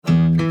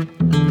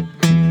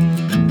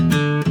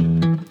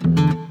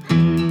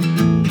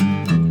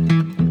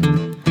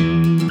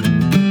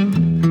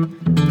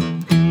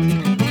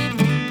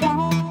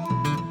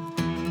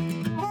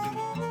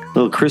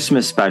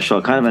Christmas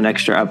special, kind of an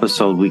extra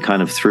episode we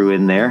kind of threw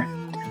in there,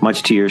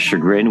 much to your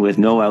chagrin, with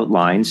no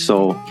outline.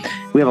 So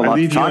we have a lot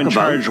to talk about.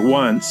 I leave you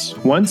in charge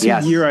once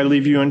a year. I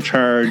leave you in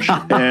charge,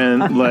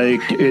 and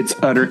it's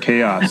utter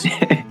chaos.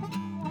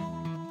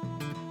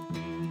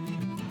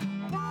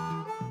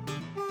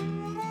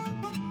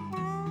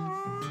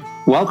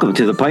 Welcome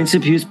to the Pints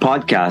and Pews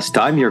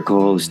podcast. I'm your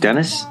co-host,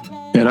 Dennis.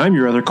 And I'm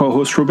your other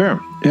co-host, Robert.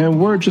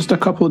 And we're just a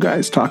couple of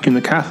guys talking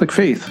the Catholic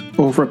faith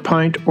over a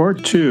pint or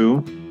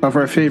two of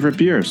our favorite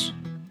beers.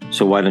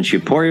 So why don't you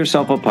pour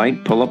yourself a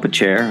pint, pull up a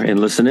chair, and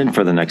listen in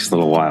for the next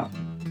little while.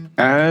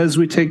 As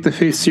we take the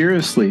faith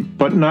seriously,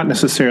 but not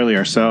necessarily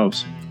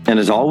ourselves. And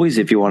as always,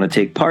 if you want to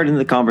take part in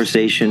the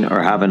conversation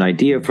or have an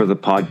idea for the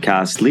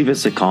podcast, leave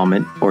us a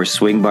comment or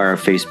swing by our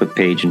Facebook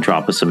page and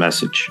drop us a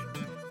message.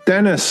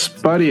 Dennis,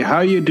 buddy, how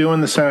you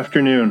doing this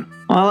afternoon?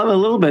 Well, I'm a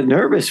little bit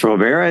nervous,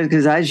 Robert,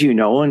 because as you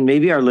know, and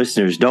maybe our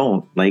listeners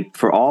don't,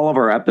 for all of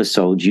our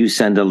episodes, you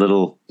send a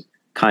little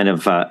kind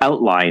of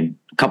outline,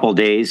 a couple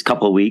days,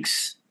 couple of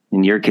weeks,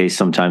 in your case,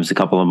 sometimes a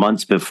couple of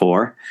months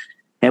before,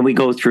 and we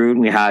go through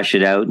and we hash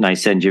it out, and I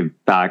send you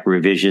back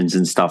revisions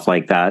and stuff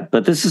like that.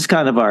 But this is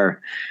kind of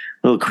our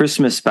little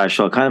Christmas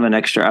special, kind of an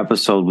extra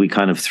episode we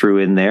kind of threw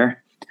in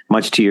there,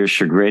 much to your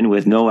chagrin,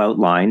 with no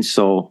outline.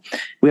 So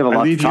we have a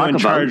lot to talk about. I leave you in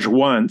charge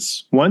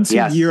once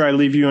a year. I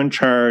leave you in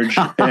charge,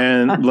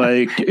 and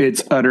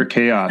it's utter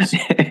chaos.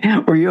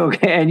 Were you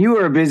okay? And you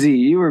were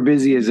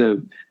busy as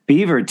a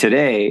beaver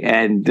today,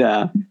 and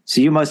so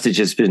you must have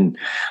just been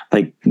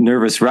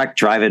nervous wreck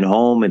driving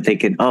home and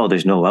thinking, "Oh,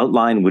 there's no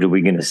outline. What are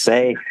we going to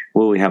say?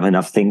 Will we have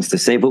enough things to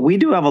say?" But we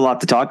do have a lot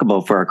to talk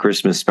about for our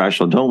Christmas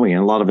special, don't we?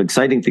 And a lot of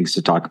exciting things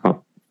to talk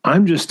about.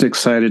 I'm just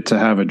excited to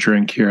have a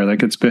drink here.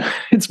 It's been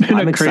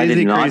a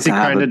crazy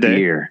kind of day.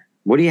 Beer.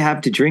 What do you have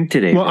to drink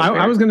today? Well,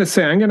 I was going to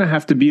say I'm going to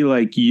have to be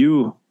like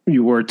you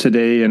were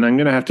today, and I'm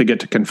going to have to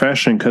get to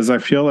confession because I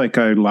feel like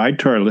I lied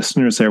to our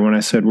listeners there when I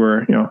said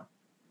we're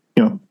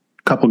a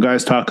couple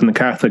guys talking the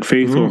Catholic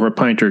faith over a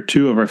pint or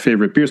two of our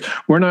favorite beers.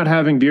 We're not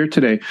having beer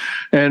today,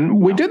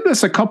 and we did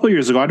this a couple of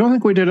years ago. I don't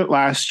think we did it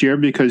last year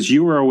because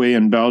you were away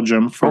in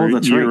Belgium for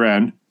year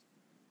end.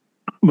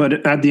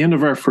 But at the end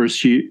of our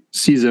first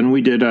season,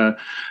 we did a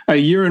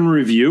year in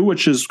review,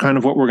 which is kind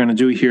of what we're going to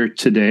do here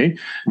today.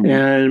 Mm-hmm.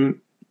 And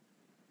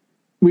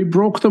we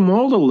broke the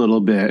mold a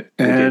little bit,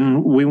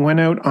 and we went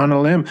out on a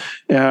limb.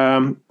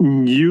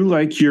 You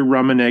like your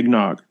rum and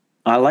eggnog.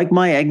 I like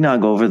my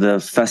eggnog over the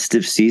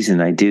festive season.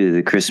 I do,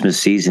 the Christmas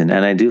season.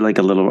 And I do I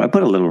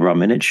put a little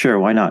rum in it. Sure,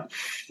 why not?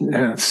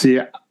 Yeah, see,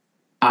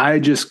 I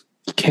just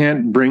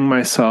can't bring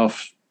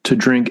myself to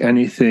drink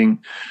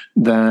anything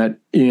that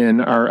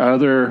in our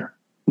other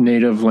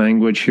native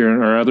language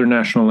here, our other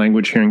national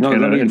language here in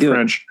Canada, in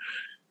French.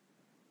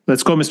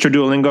 Let's go, Mr.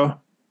 Duolingo.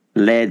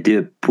 Lait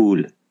de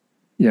poule.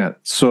 Yeah,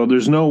 so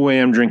there's no way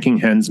I'm drinking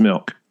hen's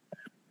milk.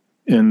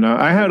 And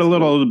I had a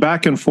little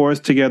back and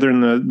forth together in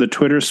the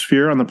Twitter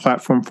sphere on the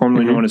platform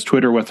formerly known as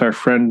Twitter with our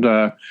friend,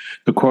 the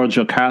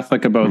Cordial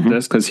Catholic, about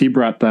this, because he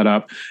brought that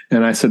up.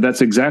 And I said,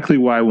 that's exactly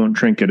why I won't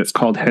drink it. It's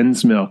called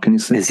hen's milk. And he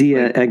said, is he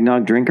an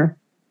eggnog drinker?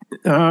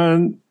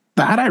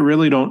 That I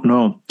really don't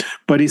know.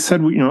 But he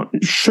said,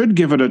 should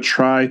give it a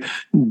try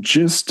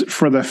just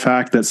for the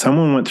fact that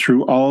someone went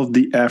through all of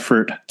the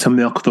effort to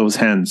milk those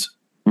hens.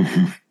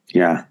 Mm-hmm.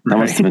 Yeah, that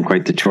must have been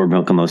quite the chore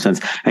milking those hens.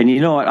 And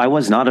you know what? I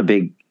was not a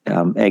big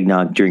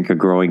eggnog drinker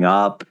growing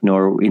up,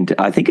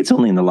 I think it's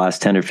only in the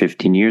last 10 or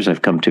 15 years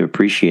I've come to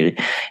appreciate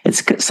it.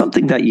 It's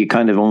something that you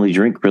kind of only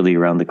drink really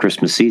around the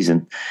Christmas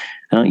season.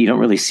 You don't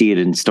really see it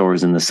in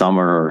stores in the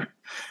summer or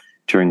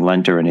during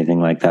Lent or anything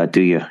like that,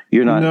 do you?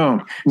 You're not.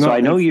 No. So I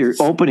know you're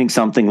opening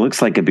something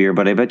looks like a beer,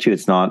 but I bet you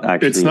it's not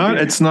actually.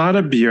 It's not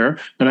a beer.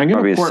 And I'm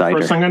going to pour it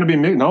first. I'm going to be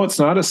no, it's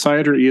not a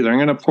cider either. I'm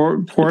going to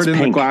pour it in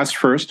the glass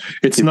first.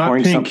 It's not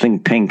pink.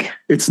 Something pink.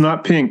 It's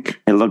not pink.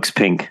 It looks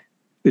pink.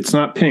 It's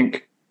not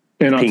pink.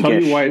 And I'll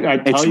tell you why.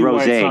 It's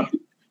rosé.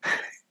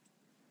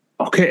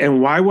 Okay,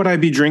 and why would I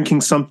be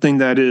drinking something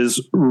that is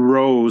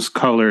rose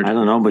colored? I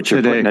don't know, but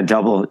you're putting a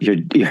double.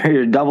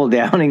 You're double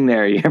downing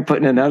there. You're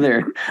putting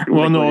another.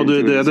 Well, no,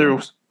 the other.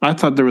 I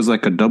thought there was a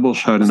double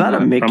shot. Is that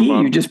a Mickey?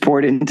 You just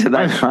poured into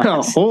that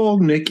glass? A whole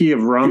Mickey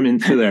of rum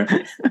into there.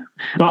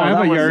 No, I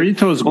have a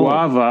Jarritos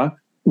Guava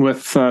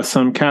with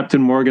some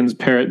Captain Morgan's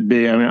Parrot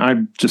Bay. I mean, I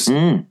just.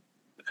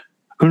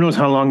 Who knows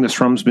how long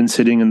this rum's been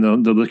sitting in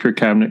the liquor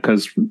cabinet,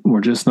 because we're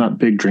just not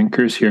big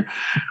drinkers here.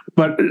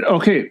 But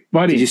okay,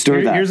 buddy, did you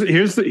store that?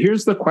 Here's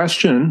the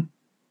question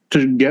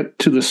to get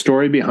to the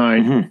story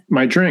behind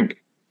my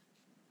drink.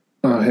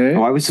 Hey.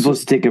 I was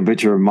supposed to take a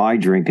picture of my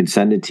drink and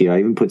send it to you. I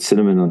even put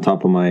cinnamon on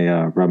top of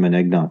my rum and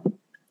eggnog.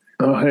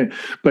 Oh, hey.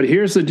 But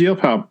here's the deal,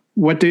 pal.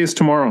 What day is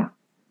tomorrow?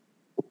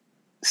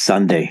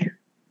 Sunday.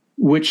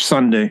 Which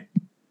Sunday?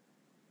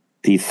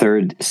 The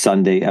third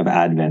Sunday of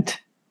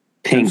Advent.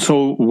 Pink. And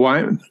so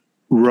why?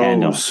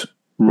 Rose.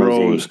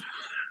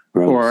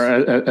 Or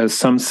as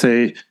some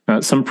say,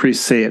 some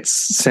priests say it's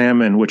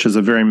salmon, which is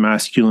a very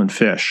masculine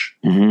fish.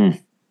 Mm-hmm.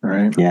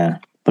 Right? Yeah.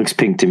 Looks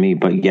pink to me,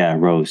 but yeah,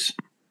 rose.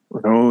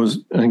 Rose,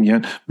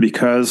 again,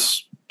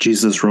 because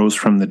Jesus rose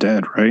from the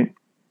dead, right?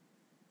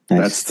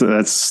 Nice.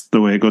 That's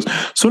the way it goes.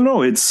 So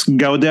no, it's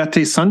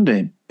Gaudete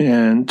Sunday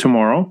and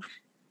tomorrow.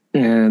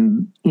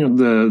 And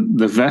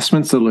the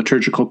vestments, the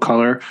liturgical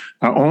color,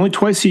 only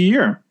twice a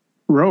year.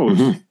 Rose,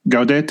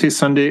 Gaudete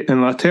Sunday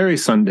and Laetare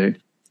Sunday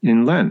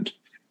in Lent,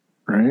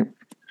 right?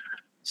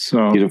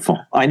 So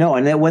beautiful. I know,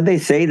 and then when they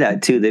say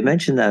that too, they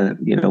mention that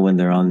when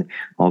they're on the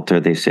altar,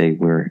 they say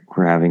we're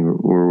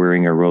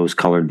wearing a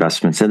rose-colored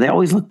vestments, and they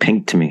always look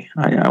pink to me.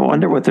 I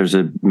wonder what there's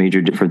a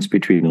major difference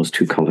between those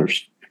two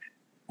colors.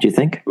 Do you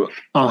think?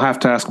 I'll have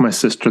to ask my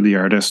sister, the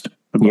artist,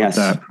 about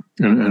that,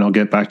 and I'll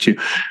get back to you.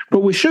 But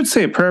we should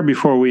say a prayer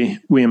before we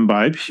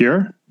imbibe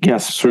here.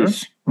 Yes, sir.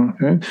 Please.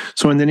 Okay.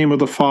 So in the name of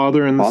the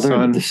Father, and the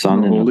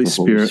Son, and the Holy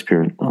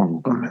Spirit.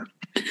 Amen.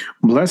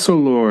 Bless, O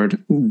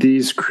Lord,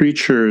 these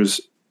creatures,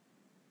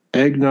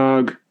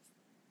 eggnog,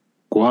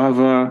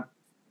 guava,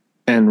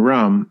 and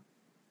rum,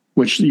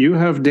 which you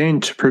have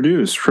deigned to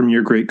produce from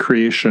your great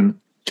creation,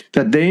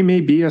 that they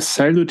may be a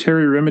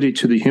salutary remedy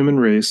to the human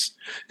race,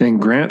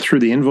 and grant through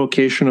the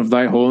invocation of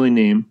thy holy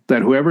name,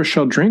 that whoever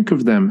shall drink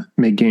of them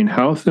may gain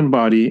health in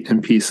body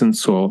and peace in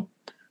soul.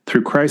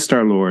 Through Christ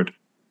our Lord.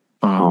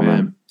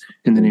 Amen.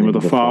 In the name of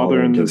the Father,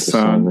 and the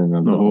Son,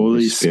 and the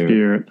Holy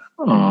Spirit.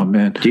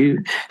 Amen. Do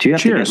you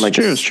have cheers, to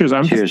get cheers.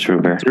 I'm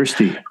Robert.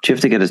 Thirsty. Do you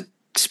have to get a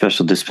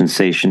special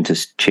dispensation to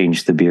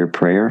change the beer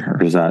prayer,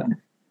 or is that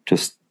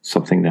just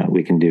something that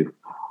we can do?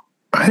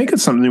 I think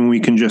it's something we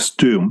can just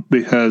do,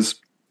 because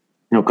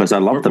I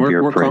love the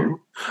beer prayer.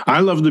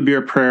 I love the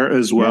beer prayer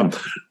as well. Yeah.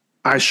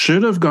 I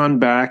should have gone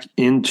back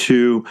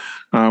into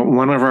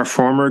one of our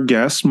former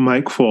guests,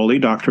 Mike Foley,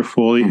 Dr.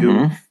 Foley,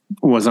 who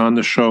was on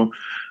the show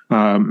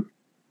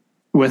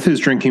with his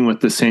Drinking with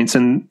the Saints.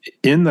 And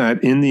in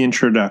the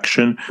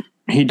introduction,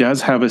 he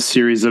does have a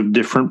series of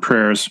different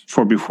prayers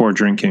for before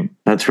drinking.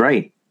 That's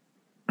right.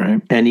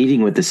 Right. And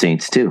eating with the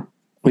saints too.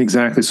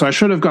 Exactly. So I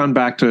should have gone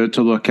back to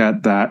look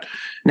at that.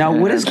 Now,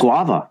 what is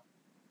guava?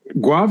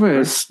 Guava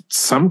is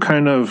some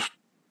kind of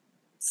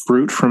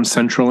fruit from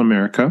Central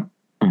America.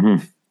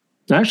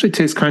 It actually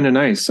tastes kind of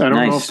nice. I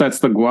don't know if that's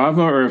the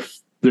guava or if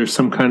there's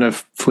some kind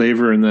of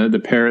flavor in the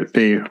Parrot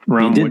Bay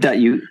rum. You did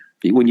that.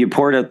 When you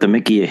poured out the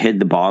Mickey, you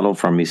hid the bottle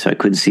from me, so I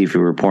couldn't see if you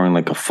were pouring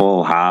like a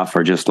full half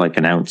or just like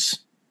an ounce.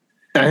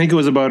 I think it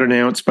was about an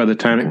ounce by the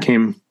time it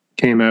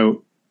came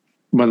out.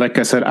 But like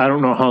I said, I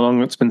don't know how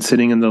long it's been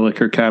sitting in the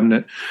liquor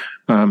cabinet.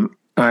 I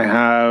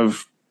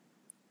have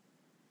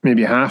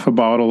maybe half a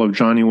bottle of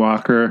Johnny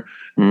Walker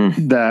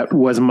that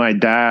was my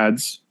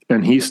dad's,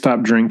 and he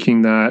stopped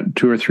drinking that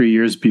 2 or 3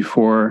 years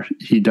before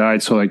he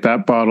died. So like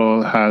that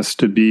bottle has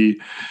to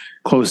be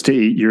close to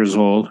 8 years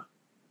old.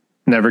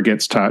 Never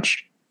gets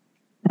touched.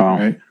 Wow.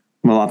 Right?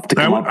 We'll have to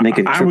come up, make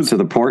a trip to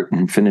the port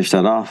and finish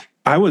that off.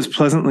 I was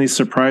pleasantly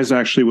surprised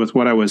actually with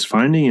what I was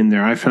finding in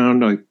there. I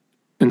found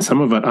and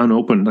some of it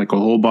unopened, like a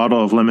whole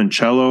bottle of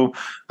limoncello.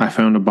 I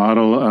found a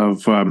bottle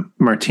of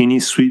martini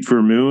sweet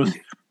vermouth.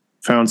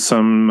 Found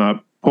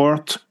some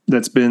port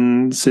that's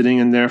been sitting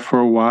in there for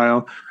a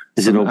while.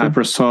 Is it open?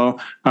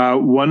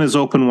 Aperol. One is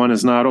open, one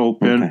is not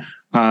open.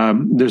 Okay.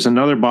 There's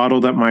another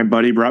bottle that my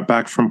buddy brought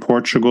back from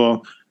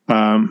Portugal,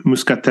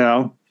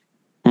 Muscatel,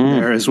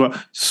 there as well.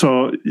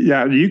 So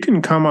yeah, you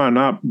can come on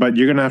up, but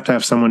you're going to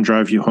have someone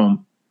drive you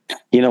home.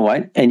 You know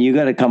what? And you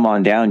got to come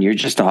on down. You're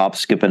just a hop,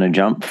 skip, and a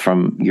jump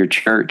from your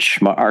church,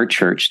 our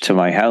church, to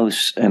my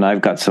house. And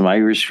I've got some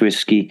Irish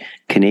whiskey,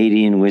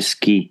 Canadian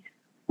whiskey,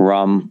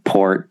 rum,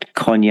 port,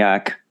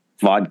 cognac,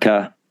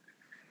 vodka.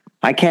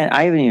 I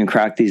haven't even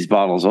cracked these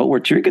bottles. Oh, we're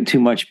drinking too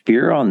much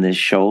beer on this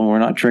show, and we're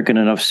not drinking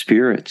enough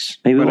spirits.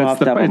 Maybe we'll have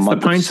to have a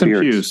month of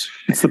spirits.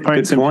 It's the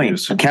pints and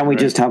pews. Can't we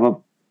just have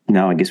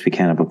no, I guess we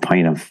can't have a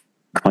pint of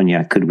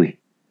cognac, could we?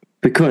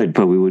 We could,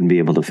 but we wouldn't be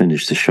able to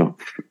finish the show.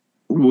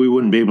 We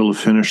wouldn't be able to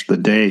finish the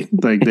day.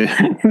 Like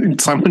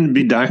someone would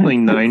be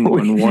dialing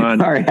 911.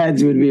 Our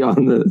heads would be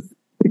on the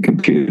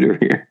computer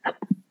here.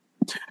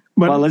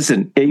 But well,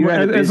 listen, you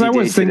had a busy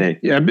day today.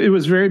 Yeah, it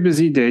was a very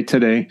busy day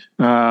today.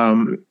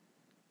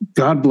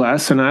 God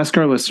bless, and ask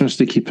our listeners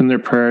to keep in their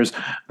prayers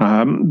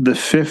the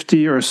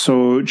 50 or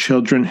so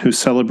children who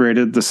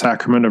celebrated the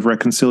sacrament of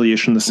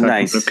reconciliation, the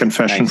sacrament of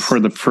confession for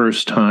the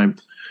first time.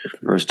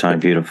 First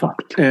time, beautiful.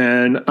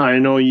 And I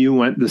know you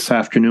went this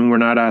afternoon. We're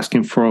not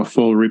asking for a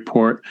full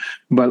report,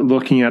 but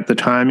looking at the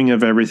timing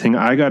of everything,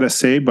 I got to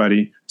say,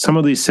 buddy, some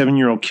of these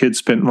 7-year-old kids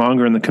spent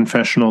longer in the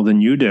confessional than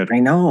you did. I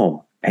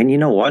know. And you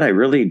know what? I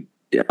really,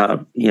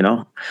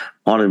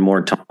 wanted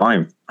more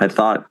time. I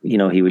thought,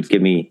 he would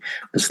give me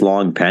this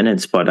long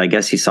penance, but I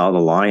guess he saw the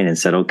line and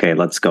said, okay,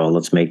 let's go.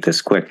 Let's make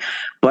this quick.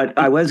 But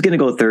I was going to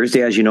go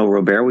Thursday. As you know,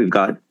 Robert, we've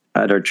got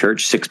at our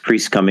church 6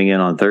 priests coming in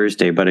on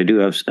Thursday, but I do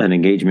have an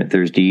engagement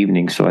Thursday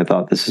evening. So I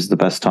thought this is the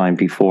best time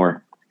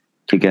before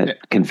to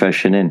get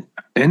confession in.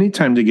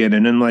 Anytime to get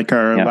in. And like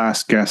our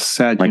last guest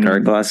said,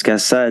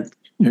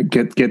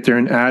 get there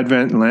in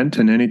Advent, Lent,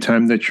 and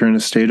anytime that you're in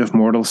a state of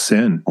mortal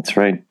sin. That's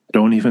right.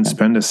 Don't even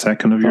spend a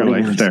second of your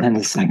life there. Spend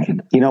a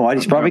second. You know what?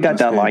 He's probably got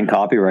that line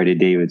copyrighted,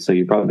 David, so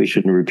you probably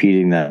shouldn't be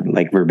repeating that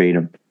like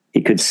verbatim.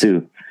 He could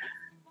sue.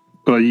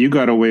 Well, you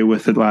got away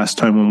with it last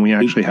time when we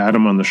actually had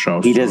him on the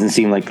show. He doesn't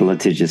seem like the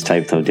litigious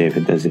type, though,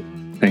 David, does he?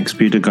 Thanks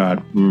be to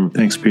God.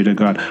 Thanks be to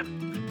God.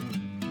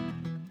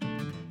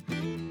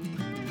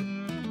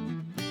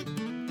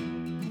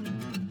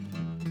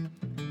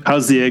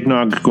 How's the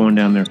eggnog going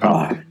down there,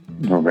 pal?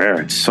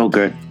 Robert, it's so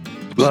good.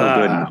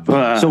 So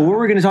good. So what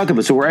we're going to talk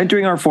about, so we're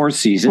entering our fourth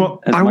season.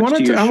 Well, I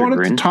wanted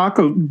to talk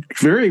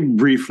very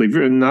briefly,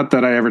 not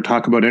that I ever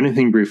talk about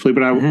anything briefly,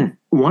 but I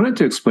wanted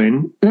to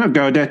explain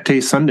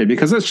Gaudete Sunday,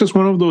 because that's just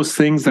one of those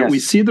things that we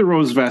see the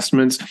rose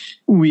vestments,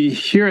 we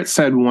hear it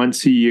said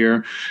once a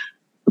year,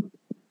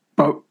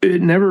 but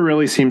it never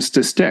really seems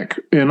to stick.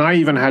 And I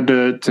even had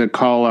to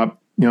call up,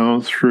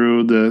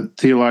 through the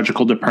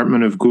theological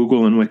department of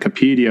Google and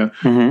Wikipedia,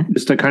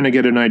 just to kind of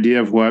get an idea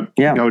of what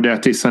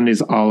Gaudete Sunday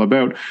is all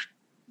about.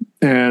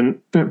 And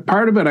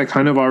part of it I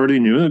kind of already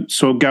knew.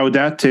 So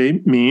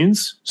Gaudete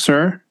means,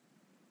 sir,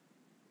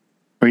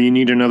 or you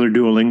need another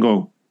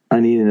Duolingo? I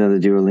need another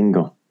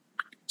Duolingo.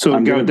 So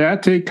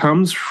Gaudete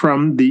comes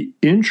from the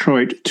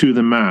introit to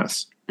the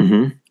Mass.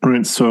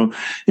 Right. So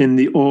in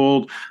the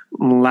old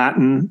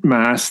Latin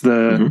Mass,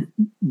 the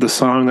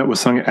song that was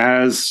sung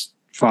as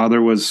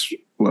Father was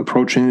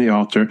approaching the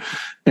altar,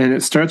 and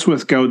it starts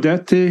with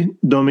Gaudete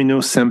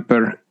Domino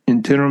Semper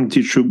Interim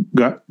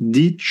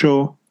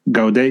Dicho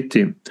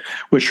Gaudete,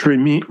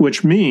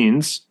 which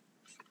means,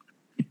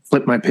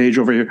 flip my page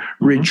over here,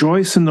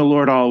 rejoice in the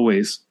Lord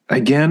always.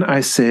 Again,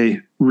 I say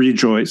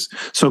rejoice.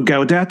 So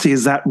Gaudete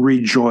is that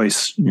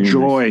rejoice,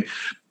 joy.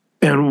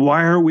 And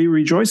why are we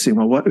rejoicing?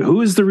 Well,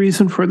 who is the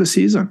reason for the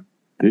season?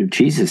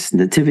 Jesus,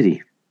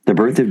 nativity. The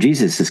birth of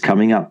Jesus is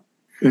coming up.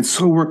 And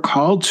so we're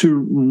called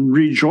to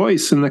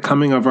rejoice in the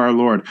coming of our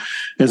Lord.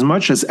 As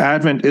much as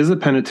Advent is a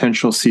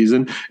penitential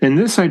season, and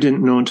this I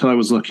didn't know until I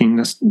was looking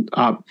this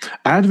up,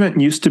 Advent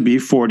used to be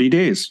 40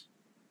 days.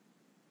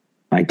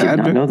 I did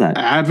not know that.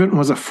 Advent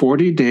was a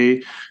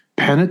 40-day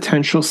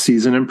penitential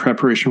season in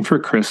preparation for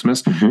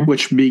Christmas,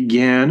 which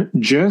began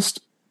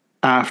just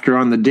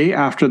on the day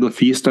after the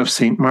feast of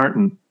St.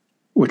 Martin,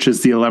 which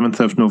is the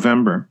 11th of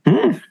November.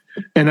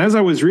 And as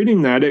I was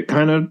reading that, it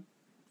kind of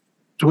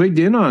twigged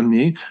in on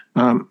me.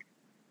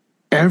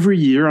 Every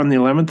year on the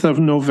 11th of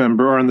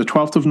November, or on the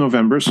 12th of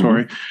November,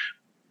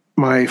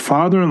 my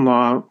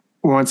father-in-law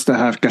wants to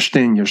have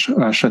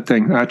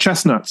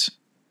chestnuts.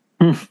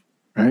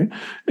 Right?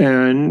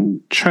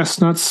 And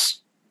chestnuts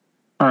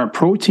are a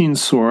protein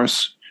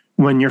source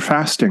when you're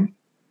fasting.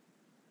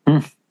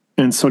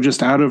 And so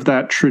just out of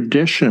that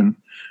tradition.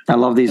 I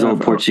love these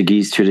old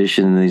Portuguese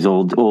traditions and these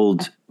old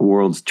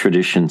world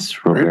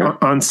traditions. Right?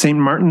 On St.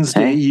 Martin's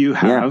Day, you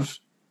have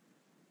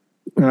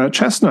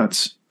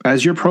chestnuts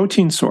as your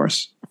protein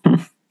source.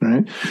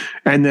 Right?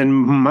 And then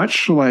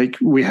much like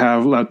we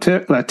have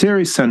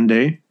Gaudete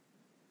Sunday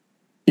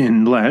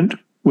in Lent,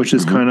 which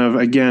is kind of,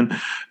 again,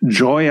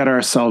 joy at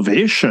our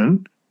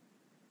salvation,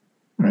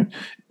 right?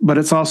 But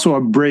it's also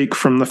a break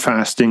from the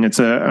fasting. It's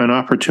an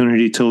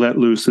opportunity to let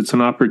loose. It's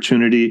an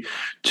opportunity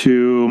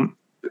to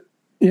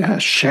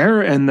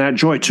share in that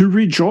joy, to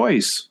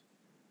rejoice.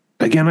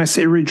 Again, I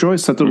say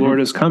rejoice that the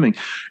Lord is coming.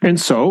 And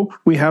so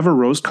we have a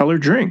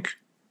rose-colored drink.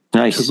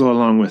 Nice. To go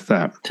along with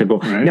that.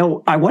 Right?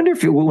 Now, I wonder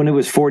if when it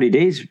was 40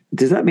 days,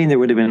 does that mean there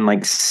would have been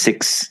like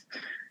 6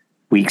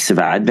 weeks of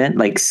Advent,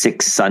 like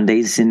 6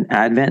 Sundays in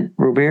Advent,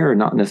 Robert, or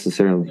not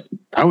necessarily?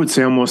 I would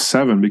say almost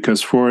 7,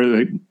 because or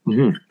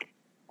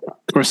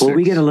 6,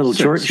 we get a little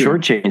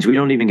short change. We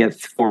don't even get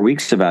 4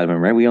 weeks of Advent,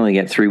 right? We only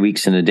get 3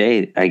 weeks in a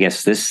day, I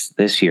guess,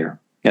 this year.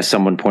 As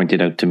someone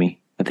pointed out to me.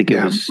 I think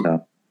it was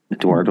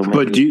Eduardo. Maybe.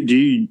 But do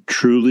you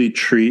truly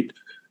treat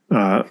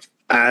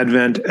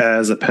Advent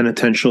as a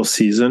penitential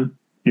season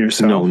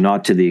yourself? No,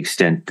 not to the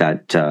extent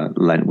that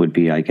Lent would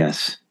be, I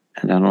guess.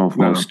 And I don't know if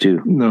most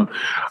do. No,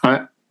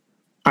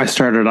 I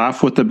started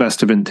off with the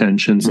best of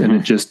intentions, and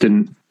it just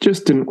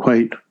didn't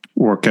quite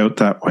work out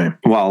that way.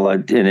 Well,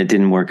 and it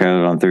didn't work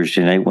out on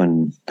Thursday night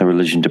when the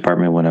religion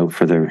department went out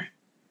for their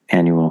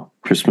annual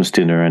Christmas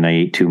dinner, and I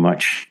ate too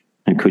much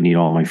and couldn't eat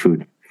all my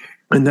food.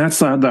 And that's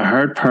the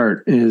hard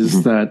part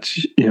is that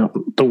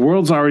the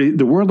world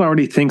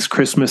already thinks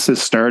Christmas has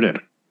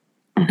started.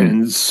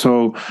 And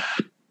so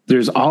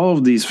there's all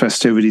of these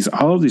festivities,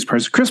 all of these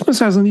parts. Christmas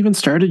hasn't even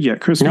started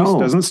yet. Christmas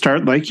doesn't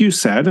start, like you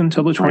said,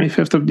 until the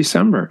 25th of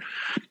December.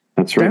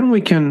 That's right. Then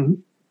we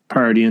can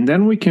party, and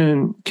then we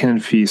can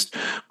feast.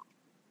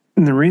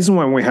 And the reason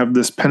why we have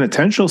this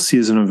penitential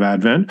season of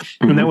Advent,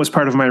 and that was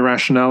part of my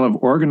rationale of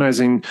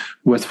organizing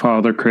with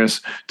Father Chris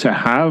to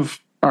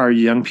have our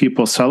young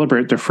people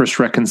celebrate their first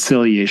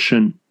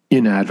reconciliation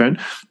in Advent,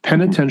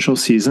 penitential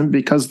season,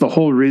 because the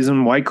whole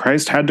reason why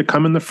Christ had to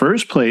come in the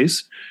first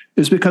place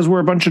is because we're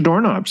a bunch of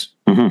doorknobs.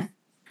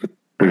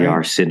 We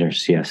are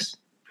sinners, yes.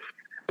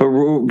 But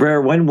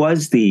when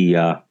was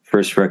the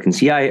first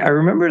reconciliation? I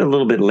remember it a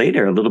little bit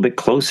later, a little bit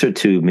closer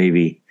to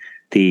maybe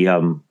the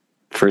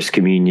first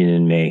communion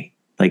in May,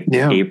 like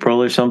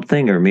April or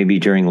something, or maybe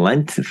during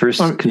Lent, the first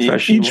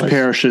confession. Each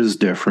parish is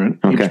different.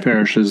 Okay. Each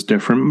parish is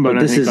different, but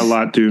I think a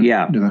lot do.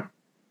 Yeah, do that.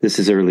 This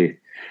is early.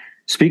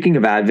 Speaking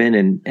of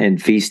Advent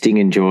and feasting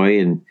and joy,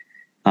 and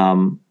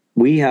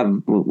We have,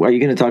 are you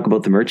going to talk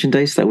about the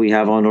merchandise that we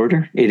have on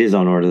order? It is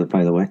on order,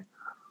 by the way.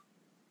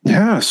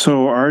 Yeah,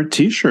 so our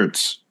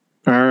t-shirts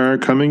are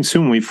coming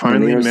soon. We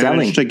finally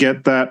managed to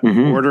get that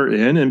order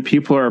in, and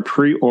people are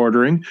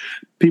pre-ordering.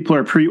 People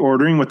are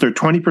pre-ordering with their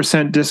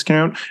 20%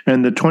 discount,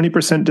 and the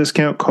 20%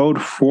 discount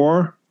code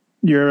for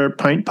your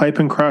Pint, Pipe,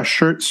 and Cross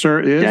shirt, sir,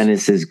 is...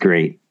 Dennis is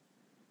great.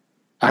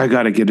 I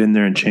got to get in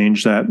there and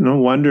change that. No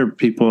wonder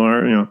people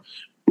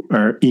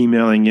are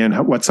emailing in,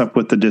 what's up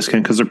with the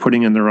discount, because they're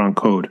putting in the wrong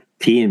code.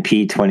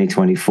 P&P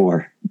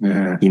 2024.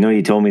 Yeah.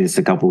 You told me this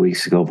a couple of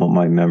weeks ago, but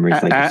my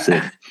memory's like a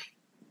sieve.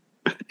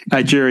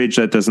 At your age,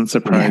 that doesn't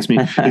surprise me.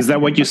 Is that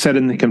what you said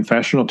in the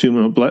confessional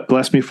too?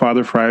 Bless me,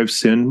 Father, for I have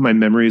sinned. My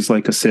memory is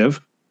like a sieve.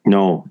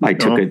 No, I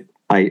took it.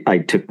 I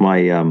took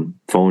my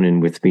phone in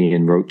with me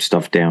and wrote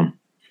stuff down.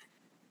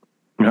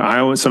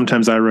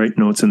 Sometimes I write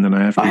notes and then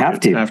I have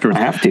to. Afterwards.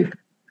 I have to.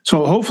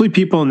 So hopefully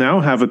people now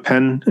have a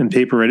pen and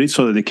paper ready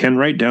so that they can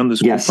write down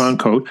this coupon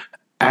code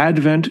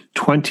Advent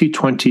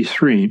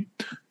 2023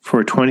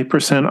 for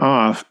 20%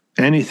 off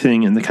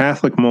anything in the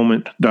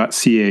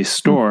CatholicMoment.ca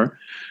store.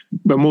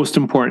 But most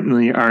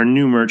importantly, our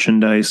new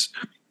merchandise,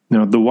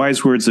 the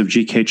wise words of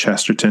G.K.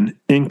 Chesterton,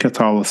 in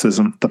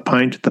Catholicism, the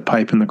pint, the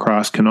pipe, and the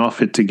cross can all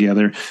fit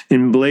together,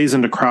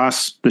 emblazoned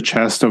across the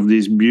chest of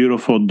these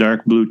beautiful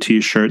dark blue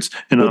t-shirts.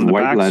 And with on the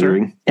white back,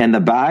 lettering. And the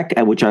back,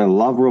 which I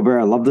love, Robert,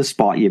 I love the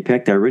spot you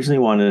picked. I originally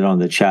wanted it on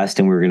the chest,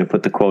 and we were going to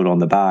put the quote on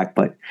the back,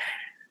 but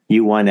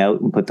you went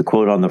out and put the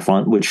quote on the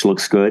front, which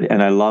looks good.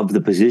 And I love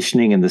the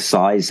positioning and the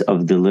size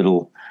of the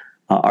little...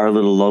 our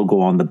little logo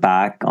on the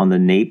back, on the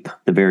nape,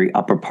 the very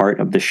upper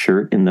part of the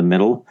shirt in the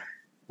middle,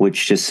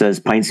 which just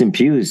says Pints and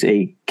Pews,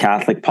 a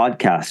Catholic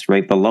podcast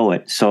right below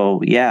it.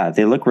 So yeah,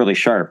 they look really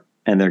sharp,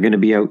 and they're going to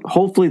be out.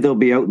 Hopefully they'll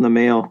be out in the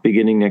mail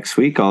beginning next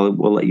week.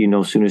 We'll let you know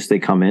as soon as they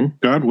come in.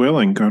 God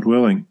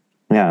willing.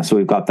 Yeah. So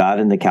we've got that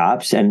in the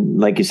caps. And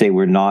like you say,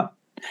 we're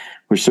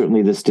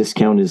certainly, this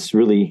discount is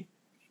really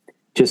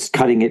just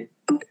cutting it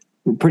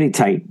pretty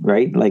tight,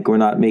 right? Like, we're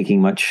not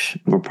making much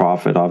of a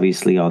profit,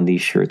 obviously, on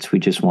these shirts. We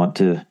just want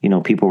to,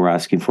 people were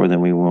asking for them.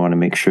 We want to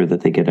make sure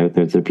that they get out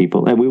there to the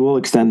people. And we will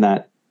extend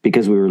that,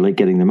 because we were late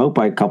getting them out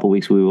by a couple of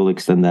weeks. We will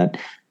extend that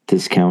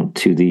discount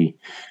to the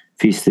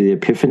Feast of the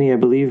Epiphany, I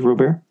believe,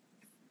 Robert.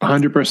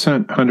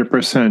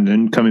 100%.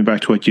 And coming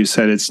back to what you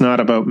said, it's not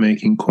about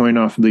making coin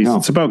off of these. No.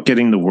 It's about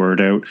getting the word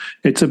out.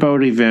 It's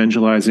about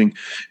evangelizing.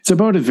 It's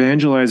about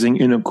evangelizing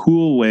in a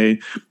cool way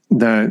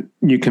that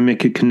you can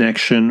make a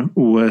connection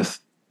with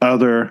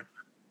other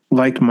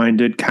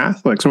like-minded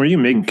Catholics, or you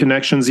make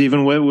connections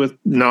even with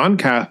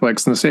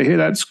non-Catholics and say, hey,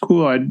 that's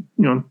cool.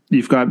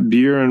 You've got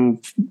beer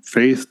and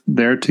faith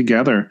there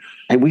together.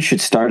 And we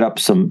should start up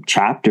some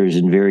chapters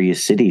in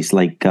various cities,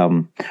 like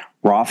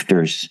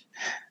Rofters.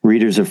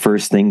 Readers of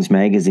First Things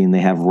magazine, they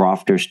have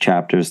Rofters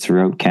chapters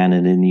throughout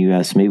Canada and the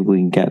U.S. Maybe we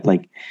can get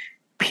like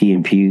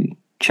P&P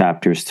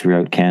chapters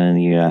throughout Canada and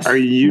the U.S. Are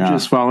you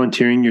just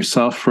volunteering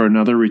yourself for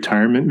another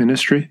retirement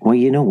ministry? Well,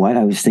 you know what?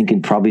 I was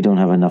thinking probably don't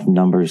have enough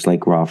numbers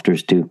like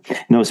Rofters do.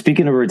 No,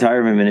 speaking of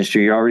retirement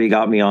ministry, you already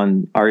got me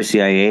on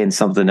RCIA and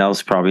something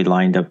else probably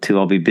lined up too.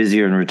 I'll be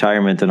busier in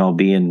retirement than I'll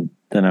be when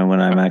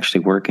I'm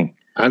actually working.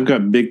 I've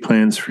got big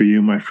plans for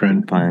you, my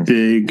friend. Plans.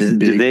 Big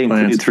do they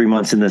plans. Include 3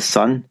 months in the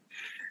sun?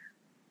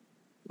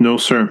 No,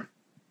 sir.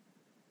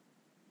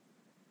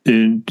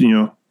 And,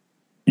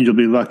 you'll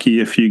be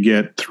lucky if you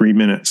get 3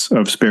 minutes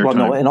of spare time.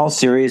 No, in all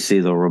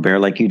seriousness, though, Robert,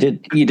 like you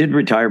did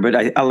retire, but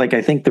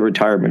I think the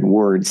retirement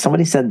word,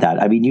 somebody said that.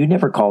 I mean, you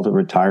never called it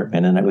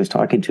retirement. And I was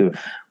talking to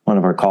one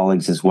of our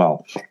colleagues as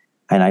well,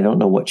 and I don't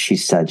know what she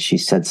said. She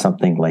said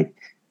something like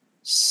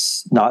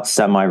not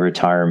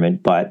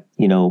semi-retirement, but,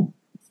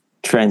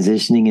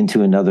 transitioning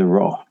into another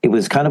role. It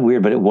was kind of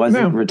weird, but it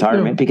wasn't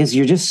retirement because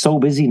you're just so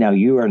busy now.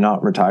 You are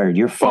not retired.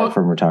 You're far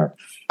from retired.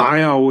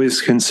 I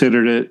always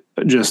considered it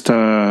just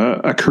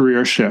a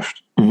career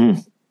shift.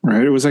 Mm-hmm.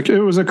 Right? It was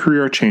a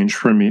career change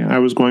for me. I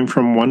was going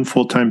from one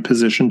full-time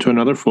position to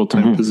another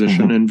full-time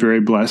position, and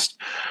very blessed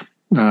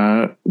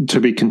to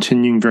be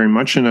continuing very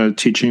much in a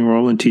teaching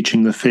role and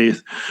teaching the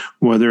faith,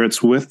 whether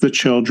it's with the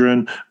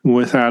children,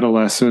 with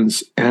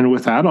adolescents, and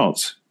with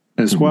adults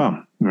as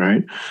well.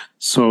 Right.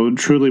 So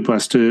truly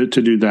blessed to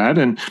do that.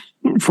 And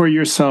for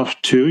yourself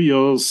too,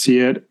 you'll see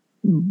it,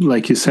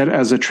 like you said,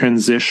 as a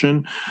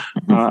transition,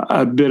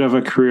 a bit of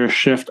a career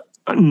shift,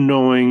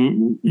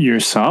 knowing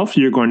yourself,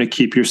 you're going to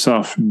keep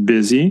yourself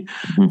busy.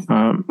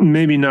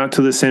 Maybe not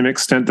to the same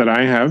extent that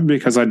I have,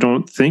 because I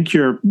don't think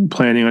you're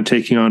planning on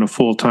taking on a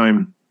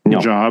full-time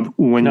job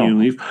when you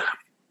leave.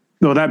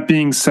 Though that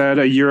being said,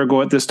 a year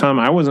ago at this time,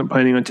 I wasn't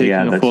planning on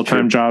taking a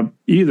full-time job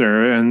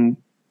either. And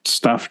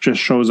stuff just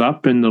shows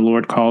up, and the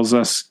Lord calls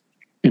us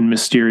in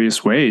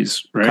mysterious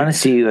ways, right? I kind of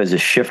see you as a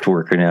shift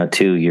worker now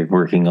too. You're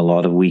working a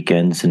lot of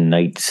weekends and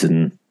nights,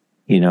 and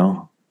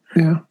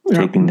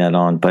taking that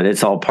on, but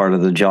it's all part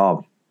of the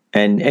job.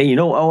 And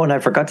and I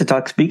forgot to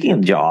talk, speaking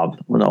of job,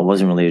 well, no, it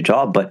wasn't really a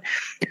job, but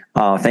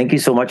thank you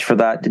so much for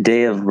that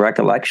day of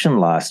recollection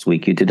last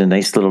week. You did a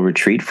nice little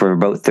retreat for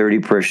about 30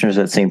 parishioners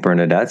at St.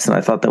 Bernadette's, and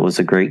I thought that was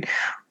a great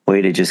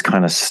way to just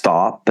kind of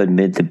stop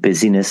amid the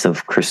busyness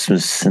of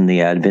Christmas and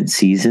the Advent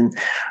season.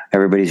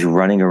 Everybody's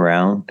running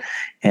around.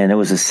 And it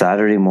was a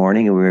Saturday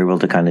morning, and we were able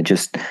to kind of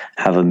just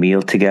have a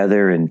meal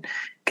together and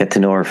get to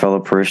know our fellow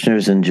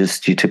parishioners. And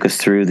just, you took us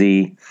through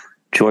the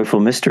joyful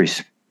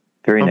mysteries.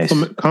 Very nice.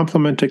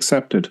 Compliment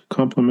accepted.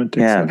 Compliment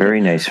accepted. Yeah,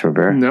 very nice,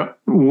 Robert. Now,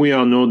 we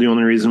all know the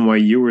only reason why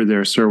you were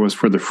there, sir, was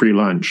for the free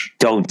lunch.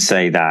 Don't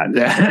say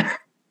that.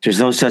 There's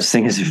no such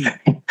thing as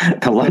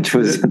the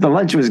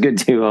lunch was good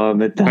too.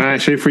 But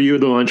actually, for you,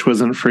 the lunch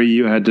wasn't free.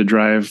 You had to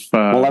drive.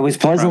 Well, I was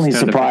pleasantly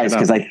surprised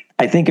because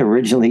I think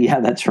originally, yeah,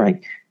 that's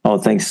right. Oh,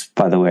 thanks,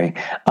 by the way.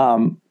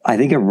 I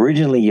think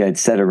originally you had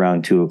said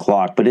around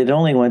 2:00, but it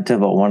only went to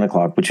about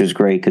 1:00, which was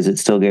great because it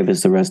still gave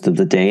us the rest of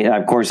the day.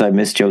 Of course, I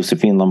missed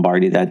Josephine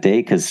Lombardi that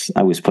day because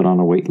I was put on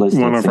a wait list.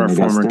 One of our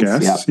former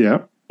guests.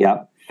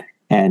 Yep.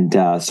 And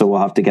so we'll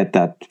have to get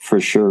that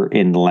for sure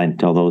in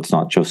Lent, although it's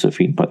not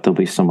Josephine, but there'll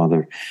be some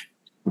other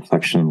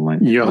reflection in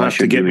Lent. You'll have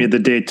to get me the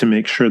date to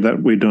make sure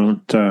that we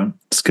don't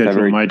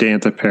schedule my day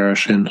at the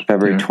parish in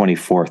February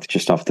 24th,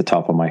 just off the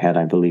top of my head,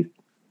 I believe.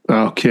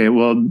 Okay,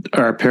 well,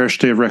 our parish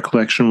day of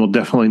recollection will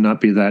definitely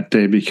not be that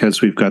day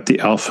because we've got the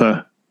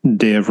Alpha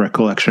day of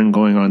recollection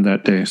going on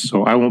that day.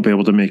 So I won't be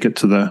able to make it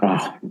to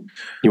the...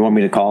 You want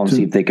me to call and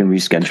see if they can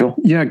reschedule?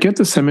 Yeah, get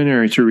the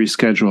seminary to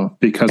reschedule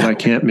because I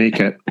can't make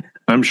it.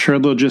 I'm sure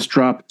they'll just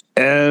drop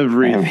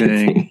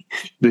everything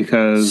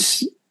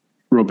because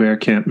Robert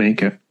can't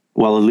make it.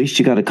 Well, at least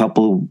you got a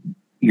couple...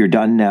 You're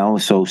done now.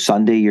 So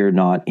Sunday you're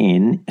not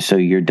in. So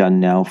you're done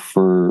now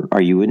for...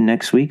 Are you in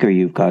next week or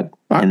you've got...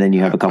 And then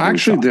you have a couple...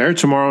 Actually there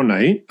tomorrow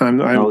night.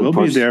 I will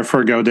be there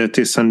for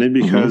Gaudete Sunday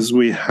because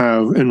we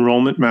have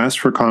enrollment mass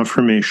for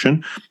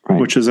confirmation,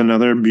 which is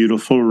another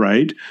beautiful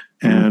rite.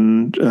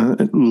 And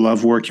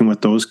love working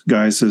with those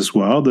guys as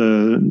well,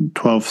 the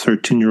 12,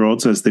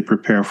 13-year-olds as they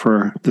prepare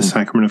for the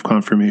sacrament of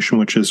confirmation,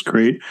 which is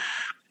great.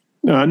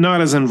 Not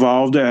as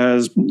involved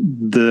as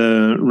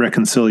the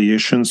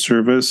reconciliation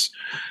service,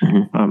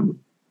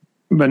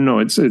 but no,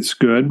 it's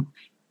good.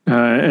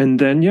 And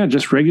then,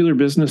 just regular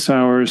business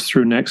hours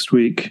through next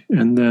week,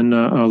 and then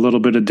a little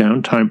bit of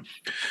downtime.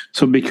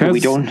 So because we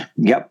don't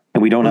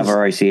have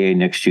our ICA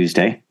next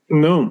Tuesday.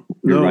 No,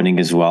 You're running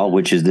as well,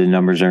 which is the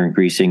numbers are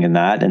increasing in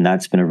that, and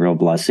that's been a real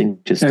blessing.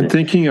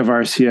 Thinking of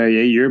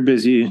RCIA, you're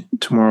busy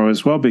tomorrow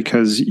as well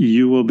because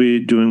you will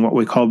be doing what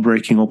we call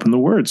breaking open the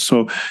Word.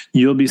 So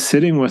you'll be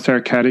sitting with our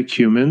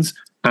catechumens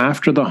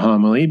after the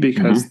homily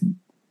because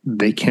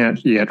they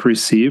can't yet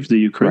receive the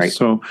Eucharist.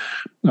 Right.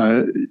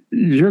 So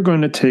you're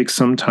going to take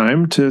some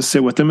time to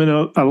sit with them in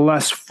a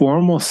less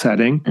formal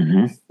setting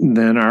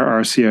than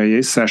our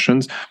RCIA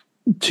sessions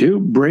to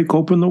break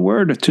open the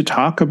Word, to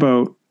talk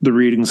about the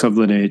readings of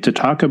the day, to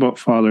talk about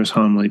Father's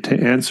homily, to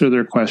answer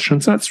their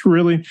questions. That's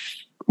really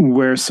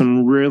where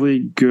some really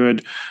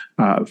good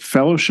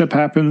fellowship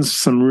happens,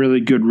 some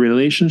really good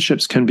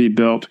relationships can be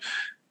built.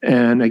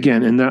 And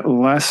again, in that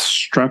less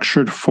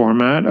structured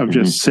format of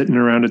just sitting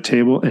around a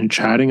table and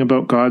chatting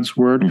about God's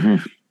Word,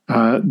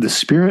 the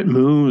Spirit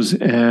moves,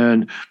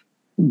 and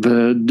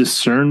the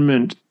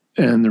discernment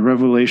and the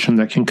revelation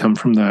that can come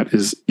from that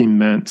is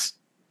immense.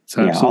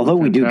 Although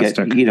we do get,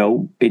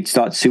 it's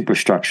not super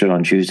structured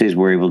on Tuesdays.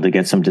 We're able to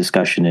get some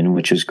discussion in,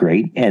 which is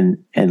great. And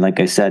like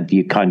I said,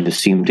 you kind of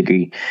seem to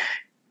be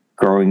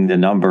growing the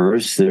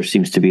numbers. There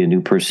seems to be a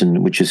new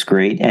person, which is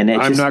great. And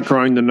I'm not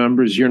growing the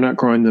numbers. You're not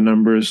growing the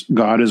numbers.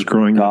 God is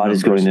growing the numbers. God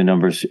is growing the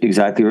numbers.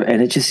 Exactly.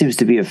 And it just seems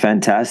to be a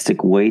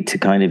fantastic way to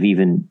kind of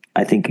even,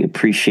 I think,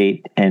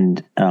 appreciate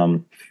and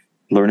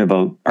learn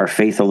about our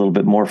faith a little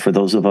bit more for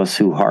those of us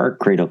who are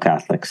cradle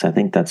Catholics. I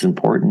think that's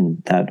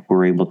important that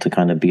we're able to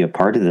kind of be a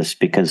part of this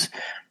because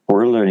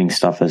we're learning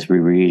stuff as we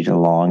read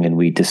along and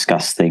we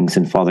discuss things.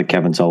 And Father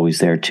Kevin's always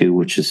there too,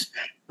 which is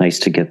nice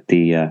to get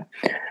the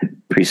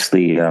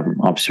priestly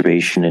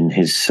observation and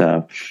his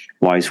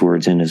wise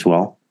words in as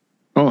well.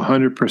 Oh,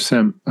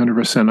 100%.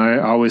 100%. I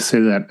always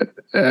say that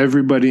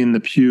everybody in the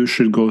pew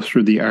should go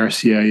through the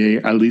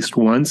RCIA at least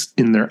once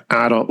in their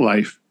adult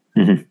life.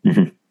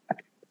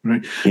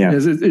 Right. Yeah.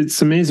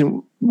 It's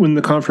amazing. When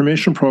the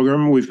confirmation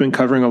program, we've been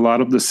covering a lot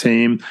of the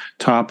same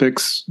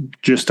topics,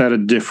 just at a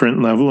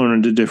different level or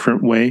in a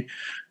different way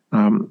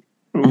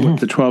with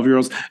the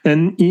 12-year-olds.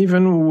 And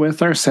even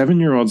with our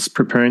 7-year-olds,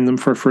 preparing them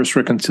for First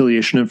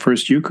Reconciliation and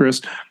First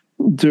Eucharist,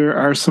 there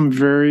are some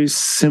very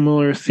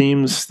similar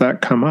themes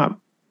that come up.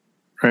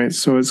 Right.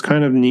 So it's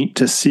kind of neat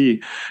to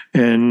see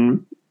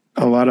and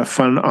a lot of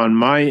fun on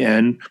my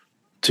end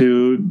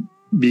to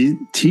be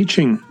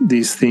teaching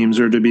these themes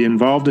or to be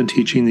involved in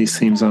teaching these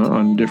themes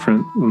on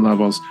different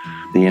levels.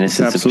 The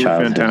innocence of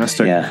childhood.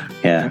 Fantastic.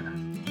 Yeah.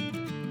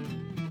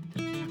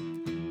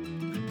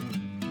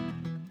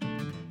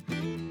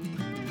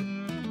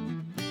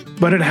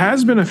 But it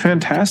has been a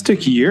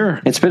fantastic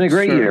year. It's been a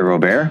great year,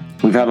 Robert.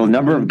 We've had a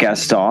number of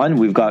guests on.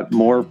 We've got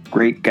more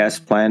great guests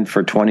planned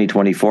for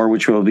 2024,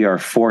 which will be our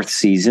 4th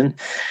season.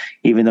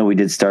 Even though we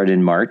did start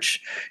in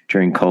March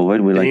during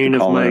COVID, we like to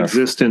call it our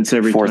existence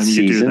every 4th time you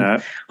season. Do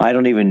that. I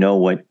don't even know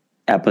what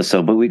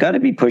episode, but we got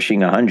to be pushing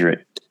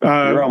 100.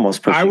 You're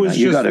almost pushing. I was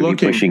you just got to be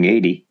pushing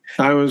 80.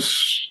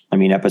 I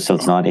mean,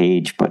 episode's not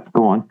age, but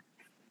go on.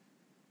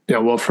 Yeah,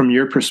 well, from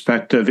your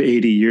perspective,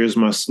 80 years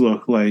must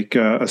look like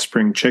a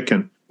spring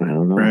chicken. I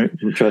don't know. Right?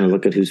 I'm trying to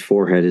look at whose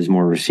forehead is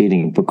more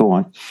receding, but go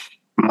on.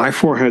 My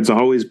forehead's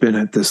always been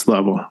at this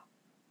level.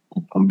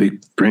 I'll be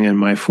bringing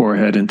my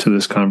forehead into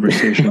this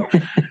conversation.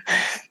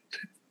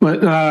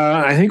 But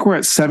I think we're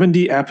at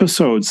 70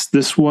 episodes.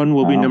 This one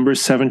will be number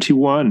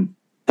 71.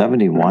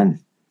 71.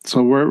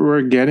 So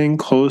we're getting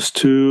close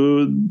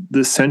to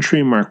the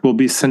century mark. We'll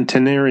be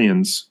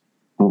centenarians.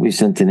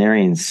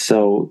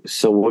 So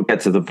we'll get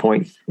to the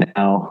point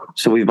now.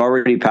 So we've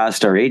already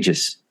passed our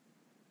ages.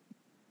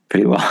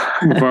 Pretty well.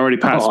 We've already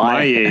passed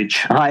my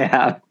age. I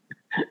have.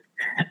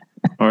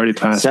 Already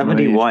passed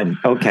 71.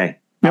 Okay.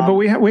 Yeah, but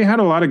we had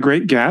a lot of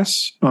great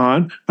guests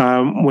on.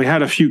 We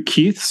had a few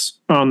Keiths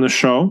on the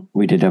show.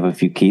 We did have a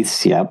few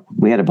Keiths, yeah.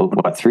 We had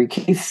about, 3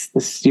 Keiths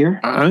this year?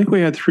 I think we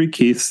had 3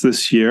 Keiths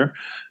this year.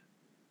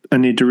 I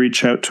need to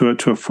reach out to a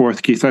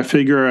 4th Keith. I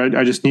figure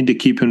I just need to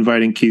keep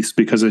inviting Keiths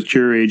because at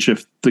your age,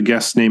 if the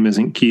guest's name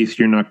isn't Keith,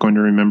 you're not going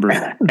to remember.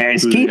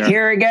 Is Keith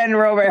here again,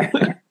 Robert?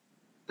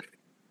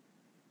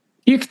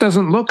 Keith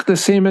doesn't look the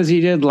same as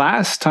he did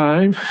last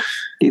time.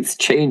 Keith's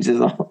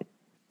changes.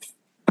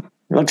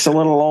 Looks a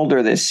little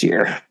older this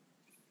year.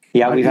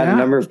 Yeah, we've had a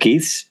number of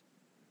Keiths.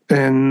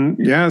 And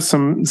yeah,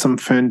 some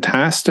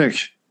fantastic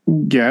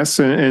guests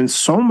and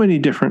so many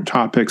different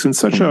topics and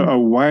such a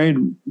wide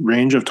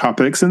range of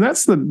topics. And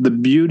that's the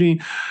beauty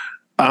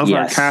of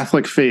our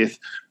Catholic faith,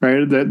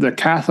 right? The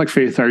Catholic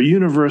faith, our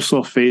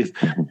universal faith,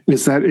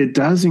 is that it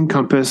does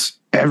encompass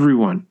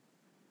everyone,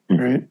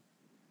 right?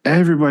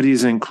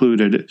 Everybody's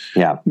included.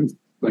 Yeah.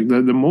 Like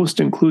the most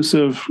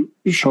inclusive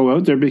show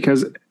out there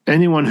because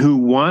anyone who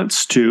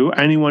wants to,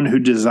 anyone who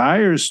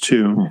desires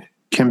to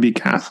can be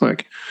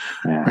Catholic,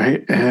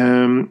 right?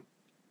 Then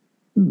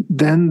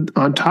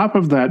on top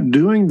of that,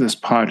 doing this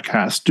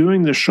podcast,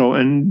 doing this show,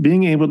 and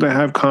being able to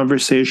have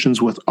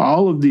conversations with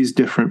all of these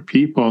different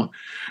people,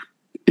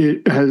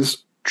 it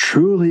has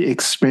truly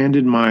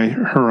expanded my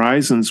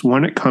horizons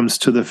when it comes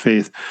to the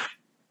faith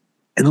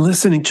and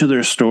listening to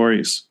their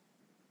stories.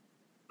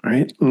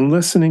 Right?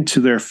 Listening to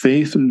their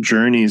faith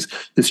journeys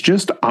is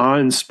just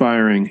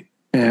awe-inspiring.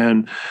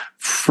 And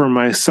for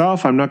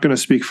myself, I'm not going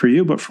to speak for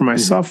you, but for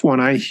myself,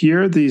 when I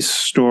hear these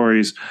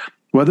stories,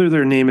 whether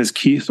their name is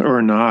Keith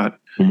or not,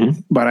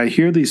 but I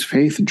hear these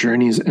faith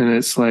journeys and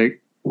it's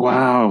like,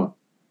 wow.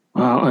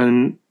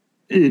 And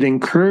it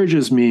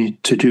encourages me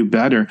to do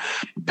better.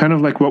 Kind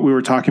of like what we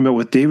were talking about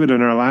with David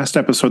in our last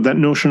episode, that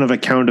notion of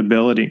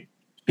accountability.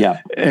 Yeah.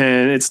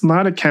 And it's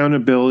not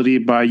accountability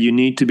by you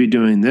need to be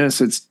doing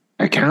this. It's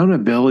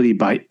accountability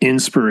by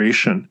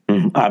inspiration.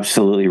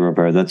 Absolutely,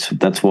 Robert.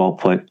 That's well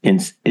put.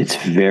 It's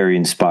very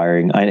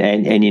inspiring.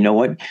 And you know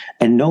what?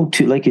 And no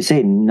two, like you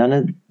say,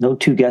 no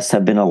 2 guests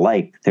have been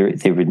alike.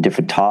 They've been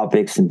different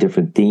topics and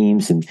different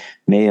themes, and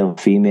male,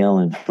 female,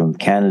 and from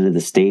Canada,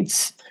 the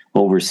States,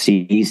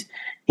 overseas.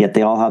 Yet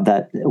they all have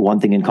that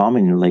one thing in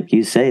common. Like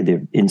you say,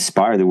 they're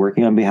inspired. They're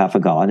working on behalf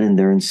of God, and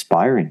they're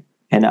inspiring.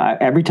 And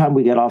every time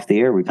we get off the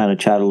air, we kind of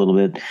chat a little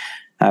bit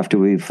after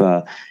we've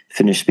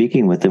finished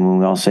speaking with them, and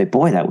we all say,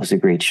 boy, that was a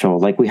great show.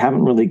 Like, we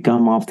haven't really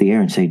come off the air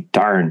and say,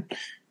 darn,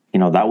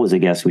 that was a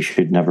guest we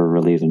should never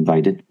really have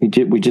invited.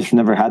 We just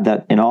never had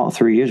that. In all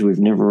 3 years, we've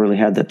never really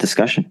had that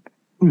discussion.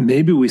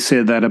 Maybe we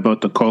say that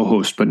about the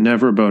co-host, but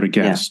never about a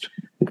guest.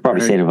 Yeah. We could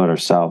probably say it about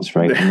ourselves,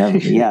 right? Never,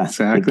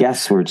 exactly. The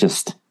guests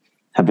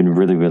have been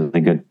really, really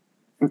good.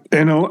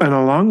 And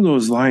along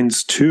those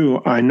lines,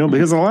 too, I know,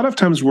 because a lot of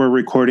times we're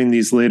recording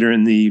these later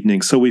in the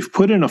evening. So we've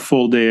put in a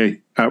full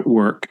day at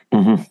work,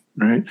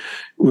 right?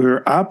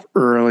 We're up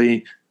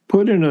early,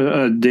 put in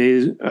a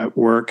day at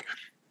work,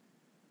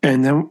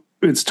 and then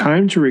it's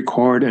time to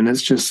record. And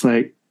it's just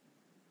like,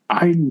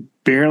 I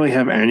barely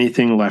have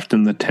anything left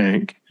in the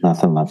tank.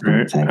 Nothing left in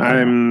the tank.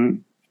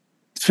 I'm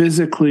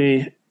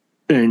physically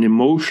and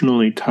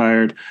emotionally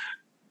tired.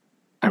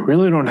 I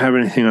really don't have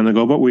anything on the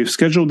go, but we've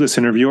scheduled this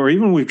interview, or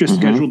even we've just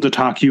scheduled to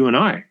talk, you and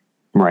I.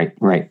 Right.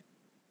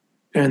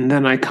 And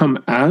then I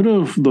come out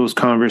of those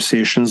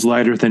conversations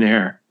lighter than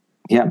air.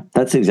 Yeah,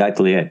 that's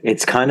exactly it.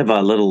 It's kind of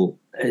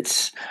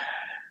it's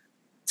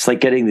like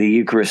getting the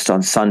Eucharist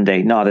on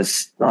Sunday. Not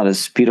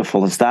as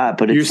beautiful as that,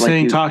 but you're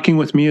saying talking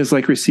with me is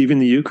like receiving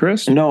the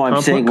Eucharist? No,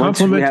 I'm saying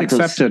compliment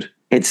accepted.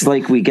 It's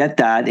like we get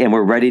that and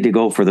we're ready to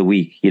go for the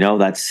week.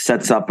 That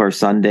sets up our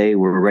Sunday.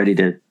 We're ready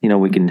to,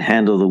 we can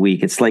handle the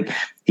week. It's like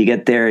you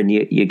get there and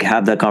you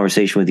have that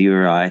conversation with you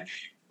or I,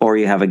 or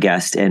you have a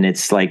guest, and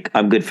it's like,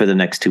 I'm good for the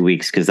next 2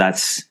 weeks, because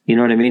that's, you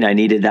know what I mean? I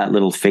needed that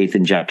little faith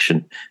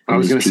injection. I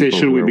was going to say,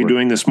 should we be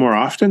doing this more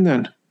often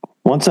then?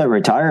 Once I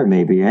retire,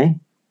 maybe, eh?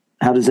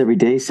 How does every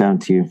day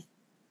sound to you?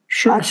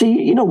 Sure.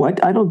 Actually, you know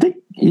what? I don't think,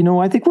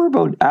 I think we're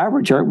about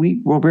average, aren't we?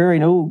 Robert, I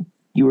know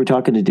we were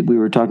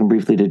talking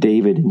briefly to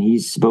David, and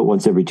he's about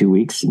once every 2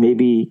 weeks.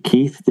 Maybe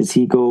Keith, does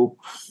he go?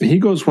 He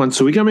goes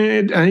once a week. I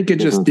mean, I think it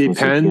just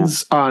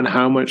depends on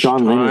how much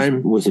John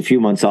time. was a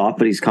few months off,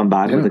 but he's come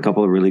back with a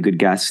couple of really good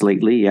guests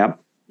lately.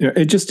 Yep. Yeah,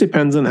 it just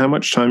depends on how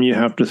much time you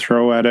have to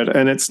throw at it.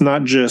 And it's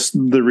not just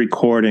the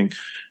recording,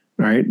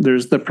 right?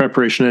 There's the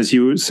preparation, as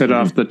you said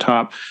off the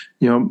top,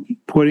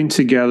 putting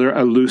together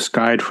a loose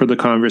guide for the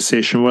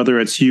conversation, whether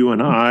it's you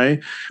and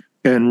I,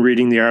 and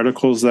reading the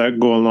articles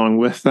that go along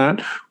with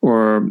that,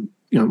 or,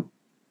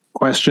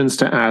 questions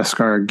to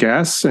ask our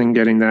guests and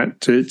getting that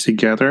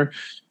together.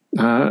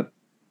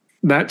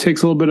 That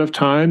takes a little bit of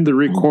time. The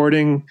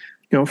recording,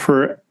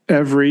 for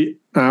every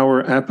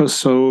hour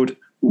episode,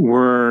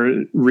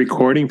 we're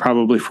recording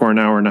probably for an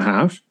hour and a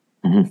half.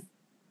 Mm-hmm.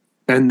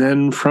 And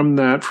then from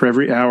that, for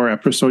every hour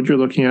episode, you're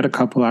looking at a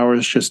couple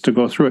hours just to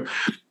go through it.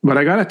 But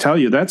I got to tell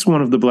you, that's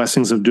one of the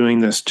blessings of doing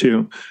this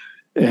too.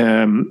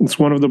 It's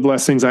one of the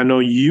blessings I know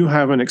you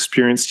haven't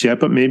experienced yet,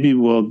 but maybe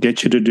we'll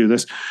get you to do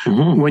this.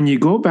 Mm-hmm. When you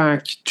go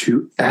back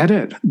to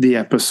edit the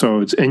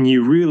episodes and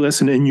you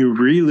re-listen and you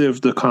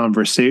relive the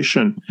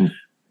conversation,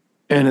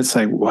 and it's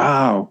like,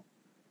 wow,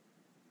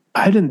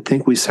 I didn't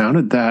think we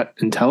sounded that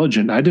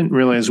intelligent. I didn't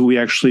realize we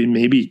actually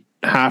maybe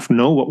half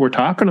know what we're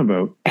talking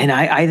about. And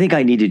I think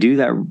I need to do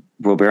that,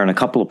 Robert, on a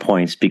couple of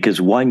points,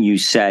 because one, you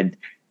said,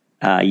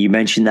 you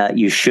mentioned that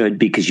you should,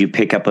 because you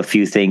pick up a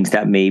few things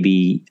that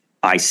maybe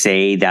I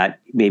say that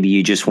maybe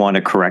you just want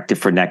to correct it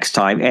for next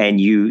time.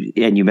 And you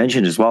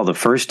mentioned as well the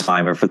first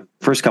time, or for the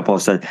first couple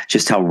of stuff,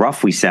 just how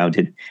rough we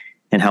sounded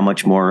and how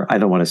much more, I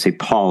don't want to say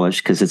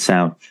polished because it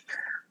sounds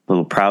a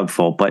little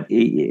proudful, but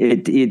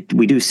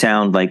we do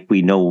sound like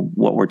we know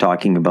what we're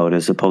talking about,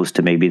 as opposed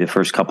to maybe the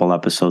first couple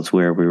episodes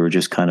where we were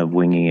just kind of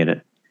winging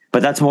it.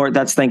 But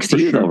that's thanks to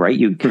you though, right?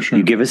 You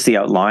give us the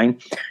outline,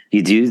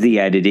 you do the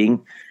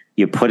editing,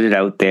 you put it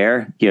out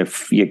there, you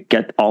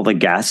get all the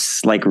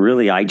guests. Like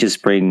really, I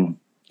just bring,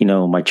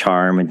 my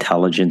charm,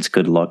 intelligence,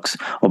 good looks.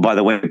 Oh, by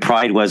the way,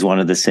 pride was one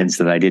of the sins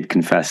that I did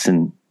confess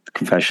in the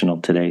confessional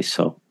today.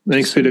 So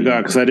thanks be to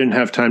God, because I didn't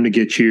have time to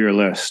get you your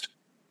list.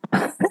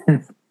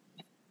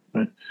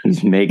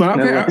 He's making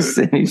a list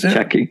and he's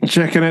checking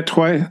it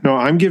twice. No,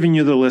 I'm giving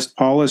you the list.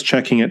 Paul is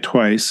checking it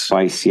twice.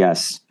 Twice,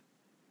 yes.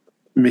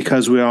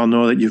 Because we all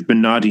know that you've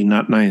been naughty,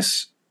 not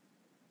nice.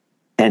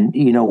 And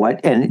you know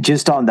what? And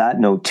just on that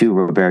note too,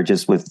 Robert,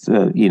 just with,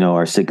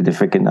 our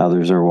significant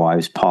others or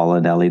wives, Paula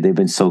and Ellie, they've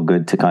been so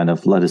good to kind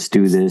of let us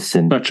do this.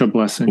 And such a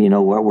blessing.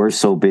 We're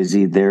so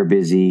busy, they're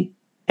busy,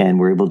 and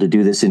we're able to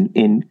do this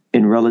in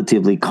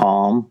relatively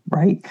calm,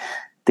 right?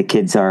 The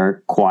kids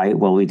are quiet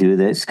while we do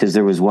this, because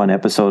there was one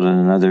episode on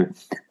another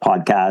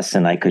podcast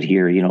and I could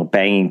hear,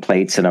 banging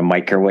plates in a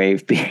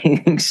microwave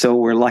being, so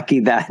we're lucky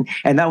that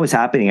was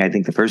happening, I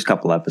think, the first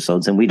couple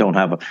episodes. And we don't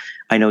have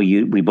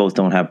we both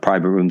don't have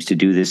private rooms to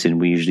do this,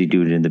 and we usually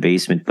do it in the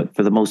basement. But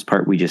for the most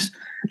part, we just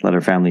let our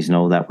families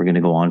know that we're going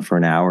to go on for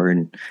an hour,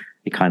 and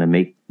it kind of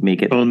make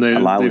it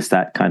allow us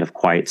that kind of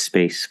quiet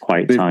space,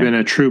 quiet time. They've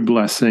been a true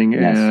blessing.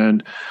 Yes.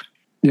 And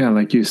yeah,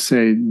 like you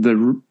say,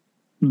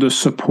 the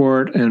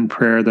support and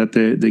prayer that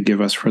they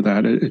give us for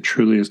that, it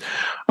truly is.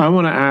 I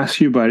want to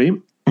ask you,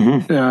 buddy,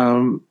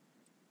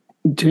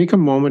 take a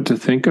moment to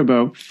think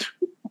about,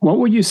 what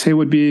would you say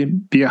would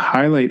be a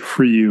highlight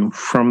for you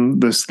from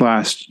this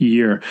last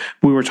year?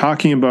 We were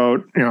talking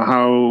about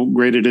how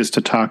great it is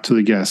to talk to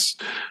the guests.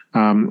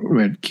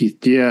 We had Keith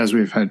Diaz,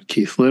 we've had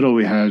Keith Little,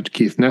 we had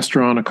Keith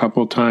Nestor on a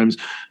couple of times.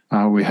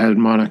 We had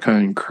Monica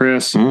and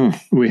Chris.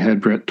 We had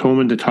Brett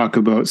Tolman to talk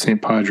about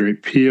St. Padre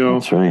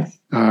Pio. That's right.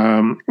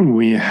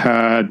 We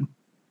had,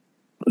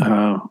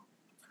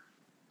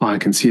 I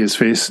can see his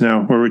face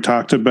now, where we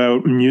talked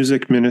about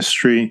music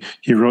ministry.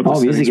 He wrote the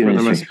music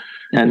ministry.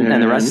 And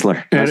the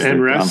wrestler.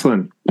 And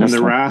wrestling. And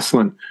the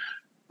wrestling.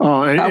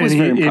 Oh,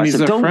 and he's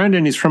a friend,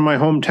 and he's from my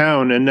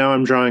hometown, and now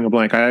I'm drawing a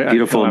blank.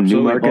 Beautiful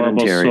Newmarket,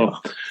 Ontario.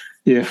 So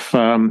if...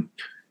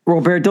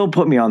 Robert, don't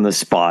put me on the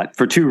spot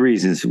for two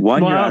reasons.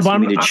 One, you're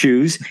asking me to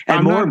choose,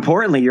 and more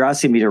importantly, you're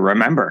asking me to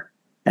remember.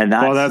 And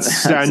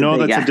that's I know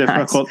that's a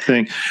difficult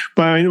thing.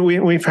 But I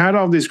mean, we've had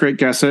all these great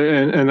guests,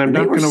 and I'm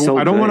not going to.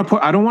 I don't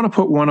want to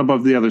put one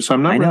above the other. So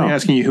I'm not really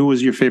asking you who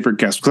was your favorite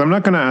guest, because I'm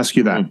not going to ask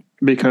you that,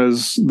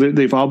 because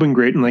they've all been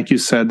great, and like you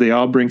said, they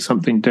all bring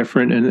something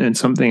different and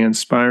something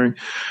inspiring.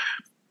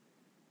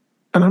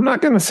 And I'm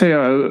not going to say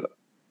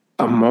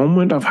a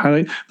moment of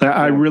highlight.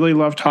 I really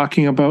love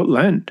talking about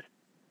Lent.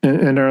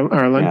 And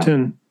our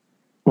Lenten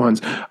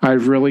ones.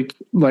 I've really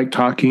liked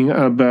talking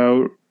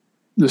about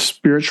the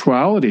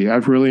spirituality.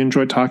 I've really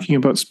enjoyed talking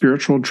about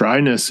spiritual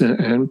dryness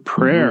and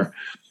prayer.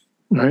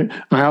 Right.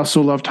 I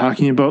also love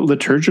talking about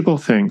liturgical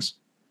things.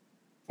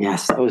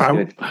 Yes, that was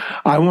good.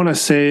 I want to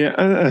say,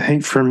 I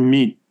think for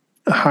me,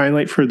 a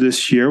highlight for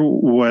this year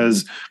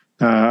was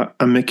a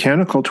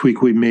mechanical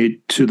tweak we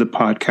made to the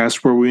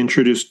podcast, where we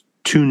introduced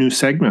 2 new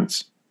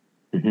segments.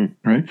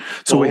 Right.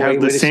 So we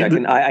have the same.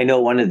 Second. I know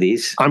one of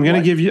these. I'm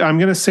going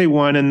to say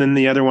one, and then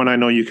the other one I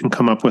know you can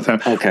come up with.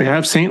 Okay. We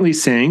have saintly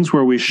sayings,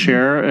 where we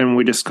share and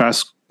we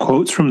discuss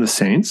quotes from the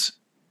saints.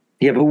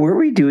 Yeah, but were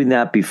we doing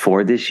that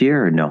before this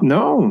year or no?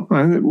 No,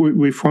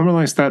 we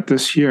formalized that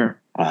this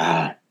year.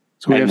 So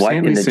we have what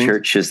in the sayings.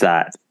 Church is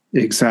that?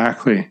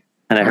 Exactly.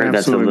 And I heard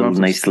that's a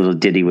nice little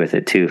ditty with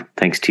it too,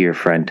 thanks to your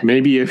friend.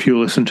 Maybe if you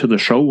listen to the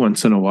show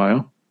once in a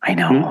while. I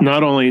know.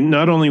 Not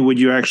only would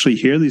you actually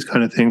hear these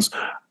kind of things,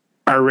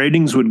 our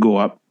ratings would go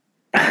up.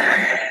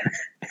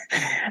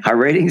 Our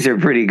ratings are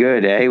pretty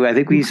good, eh? I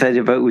think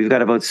we've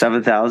got about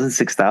 7,000,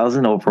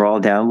 6,000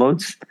 overall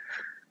downloads.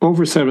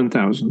 Over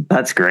 7,000.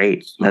 That's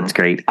great. So. That's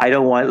great. I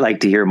don't like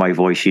to hear my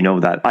voice. You know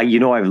that.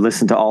 I've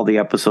listened to all the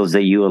episodes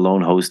that you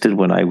alone hosted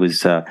when I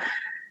was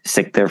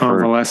sick there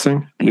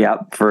convalescing.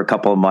 For a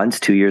couple of months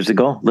 2 years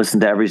ago.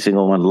 Listened to every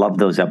single one. Love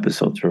those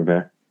episodes,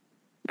 Robert.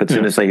 But as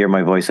soon as I hear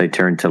my voice, I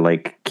turn to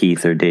like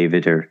Keith or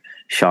David or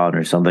Sean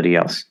or somebody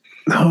else.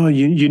 Oh,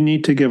 you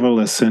need to give a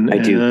listen. I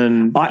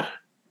do.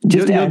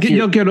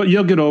 You'll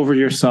get over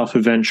yourself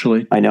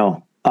eventually. I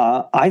know.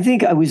 I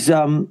think I was.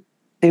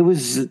 It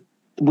was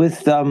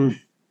with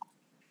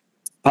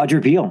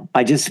Padre Pio.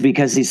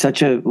 Because he's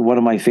such one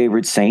of my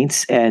favorite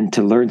saints, and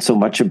to learn so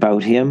much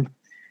about him,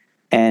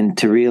 and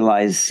to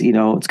realize,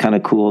 it's kind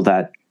of cool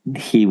that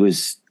he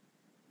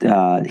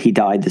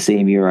died the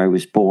same year I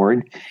was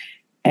born,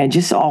 and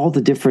just all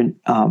the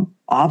different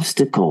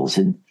obstacles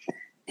and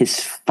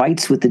his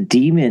fights with the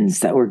demons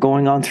that were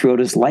going on throughout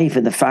his life,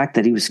 and the fact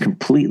that he was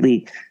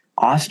completely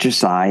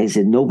ostracized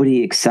and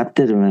nobody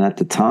accepted him at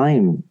the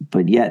time,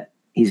 but yet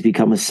he's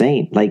become a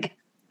saint. Like,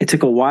 it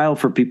took a while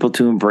for people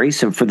to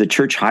embrace him, for the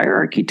church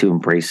hierarchy to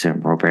embrace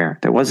him, Robert.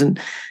 It wasn't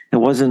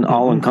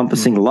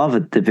all-encompassing love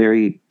at the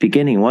very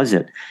beginning, was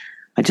it?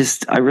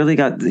 I really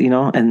got,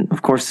 and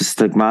of course the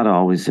stigmata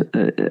always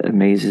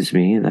amazes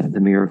me,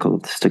 the miracle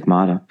of the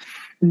stigmata.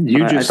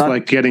 You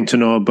like getting to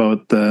know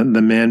about the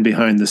man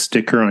behind the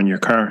sticker on your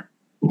car.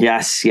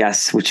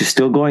 Yes, which is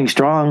still going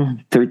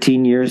strong.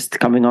 13 years,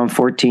 coming on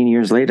 14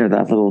 years later,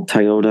 that little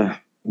Toyota.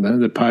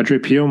 The Padre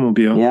Pio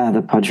mobile. Yeah,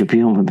 the Padre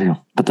Pio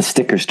mobile. But the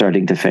sticker's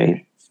starting to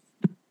fade.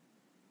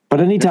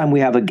 But anytime we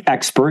have an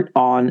expert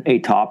on a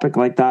topic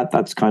like that,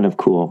 that's kind of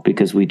cool,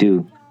 because we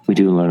do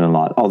learn a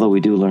lot. Although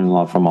we do learn a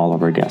lot from all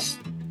of our guests.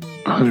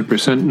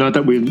 100%. Not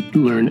that we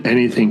learn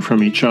anything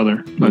from each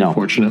other,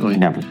 unfortunately.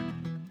 No, never.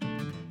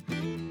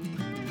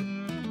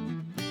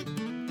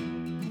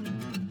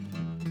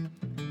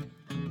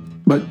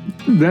 But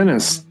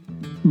Dennis,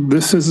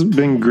 this has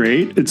been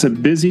great. It's a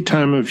busy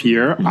time of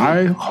year. Mm-hmm.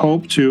 I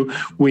hope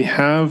we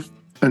have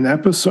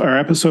our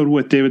episode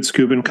with David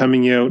Scubin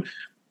coming out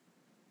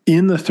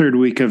in the third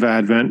week of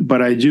Advent,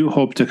 but I do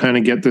hope to kind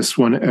of get this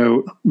one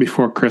out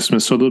before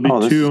Christmas. So there'll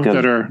be two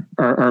that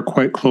are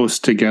quite close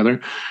together.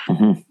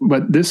 Mm-hmm.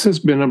 But this has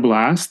been a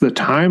blast. The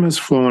time has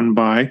flown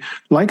by,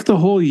 like the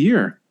whole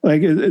year.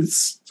 Like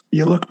it's,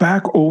 you look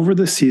back over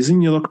the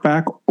season, you look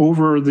back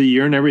over the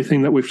year and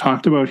everything that we've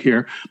talked about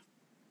here,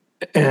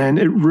 and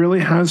it really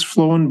has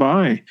flown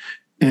by.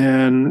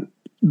 And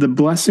the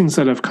blessings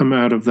that have come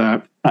out of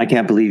that. I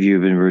can't believe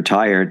you've been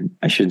retired.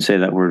 I shouldn't say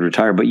that word,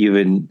 retired, but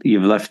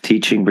you've left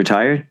teaching,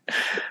 retired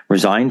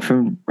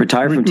from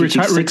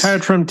teaching.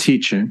 Retired from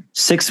teaching.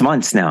 6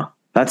 months now.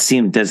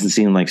 Doesn't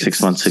seem like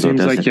 6 months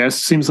ago.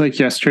 Seems like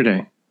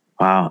yesterday.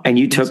 Wow. And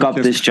you took up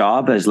this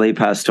job as lay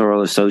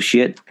pastoral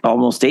associate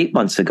almost 8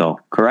 months ago,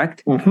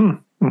 correct?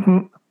 Mm-hmm.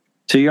 Mm-hmm.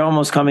 So you're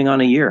almost coming on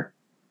a year.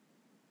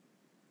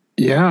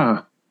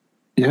 Yeah.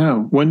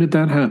 When did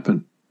that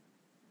happen?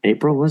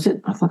 April, was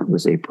it? I thought it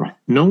was April.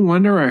 No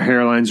wonder our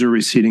hairlines are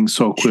receding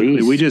so quickly.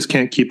 Jeez. We just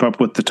can't keep up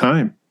with the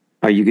time.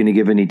 Are you going to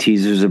give any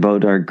teasers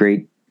about our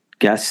great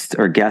guests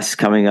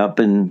coming up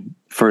in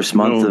first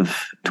month of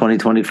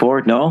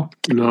 2024? No?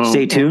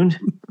 Stay tuned.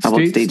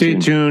 Stay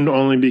tuned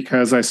only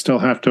because I still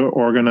have to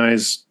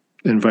organize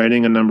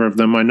inviting a number of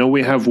them. I know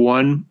we have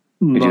one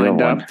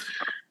lined up.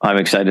 I'm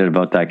excited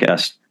about that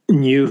guest.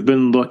 You've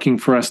been looking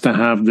for us to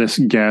have this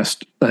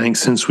guest, I think,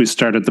 since we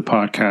started the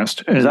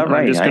podcast. And is that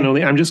right?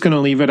 I'm just going to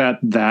leave it at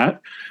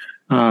that.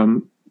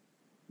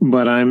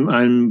 But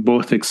I'm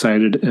both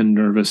excited and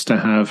nervous to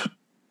have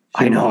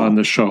him on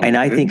the show. And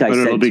I think I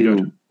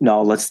said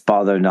no, let's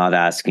bother not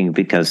asking,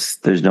 because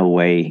there's no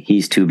way,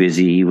 he's too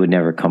busy. He would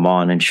never come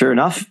on. And sure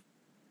enough,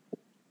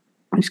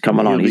 he's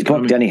coming on. He's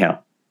booked anyhow.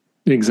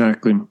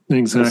 Exactly.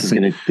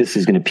 This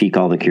is going to pique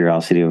all the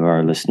curiosity of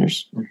our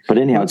listeners. But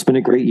anyhow, it's been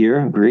a great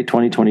year, great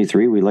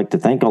 2023. We'd like to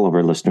thank all of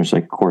our listeners,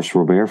 like, of course,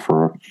 Robert,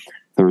 for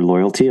their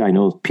loyalty. I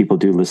know people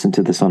do listen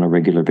to this on a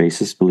regular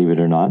basis, believe it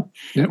or not.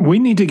 Yeah, we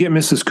need to get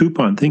Mrs. Coop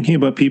on. Thinking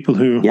about people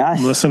who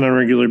listen on a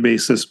regular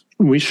basis,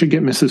 we should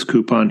get Mrs.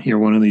 Coop on here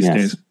one of these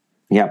days.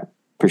 Yeah,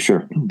 for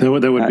sure. That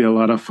would be a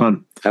lot of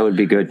fun. That would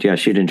be good. Yeah,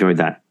 she'd enjoy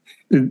that.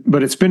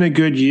 But it's been a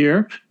good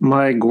year.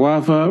 My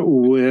guava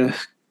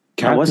with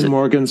Captain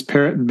Morgan's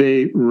Parrot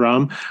Bay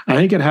rum, I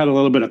think it had a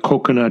little bit of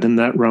coconut in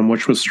that rum,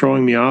 which was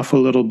throwing me off a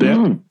little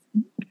bit.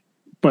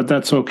 But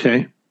that's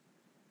okay.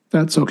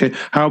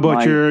 How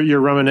about your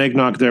rum and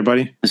eggnog there,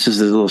 buddy? This is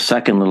the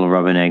second little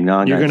rum and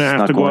eggnog. You're going to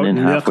have to go out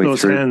and milk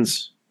those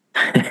hens.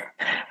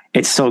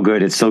 It's so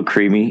good. It's so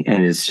creamy,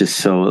 and it's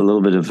just a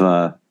little bit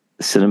of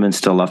cinnamon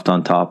still left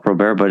on top,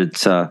 Robert, but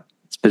it's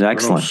been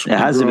excellent. It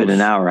hasn't been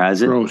an hour,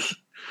 has it? Gross.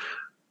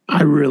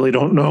 I really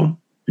don't know.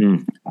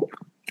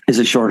 It's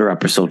a shorter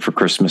episode for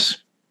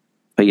Christmas.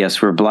 But yes,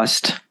 we're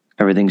blessed.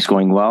 Everything's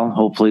going well.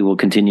 Hopefully we'll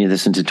continue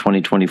this into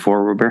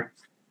 2024, Robert.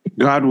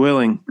 God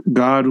willing.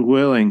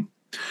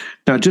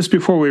 Now, just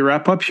before we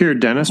wrap up here,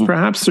 Dennis,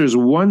 perhaps there's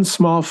one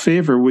small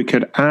favor we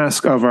could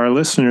ask of our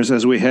listeners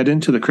as we head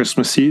into the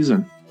Christmas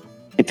season.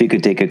 If you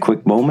could take a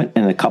quick moment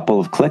and a couple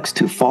of clicks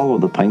to follow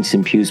the Pints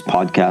and Pews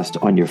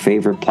podcast on your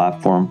favorite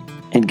platform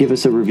and give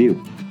us a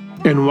review.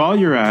 And while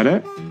you're at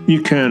it,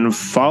 you can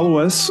follow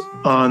us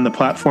on the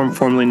platform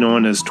formerly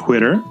known as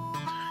Twitter.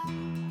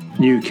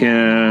 You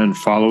can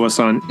follow us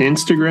on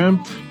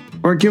Instagram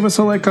or give us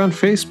a like on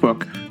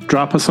Facebook.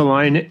 Drop us a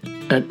line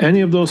at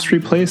any of those three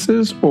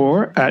places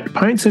or at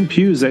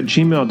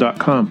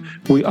pintsandpews@gmail.com.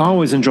 We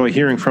always enjoy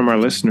hearing from our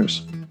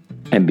listeners.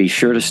 And be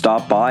sure to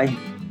stop by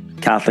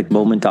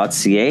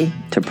catholicmoment.ca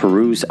to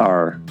peruse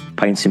our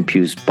Pints and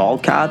Pews ball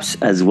caps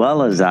as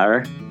well as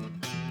our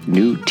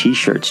new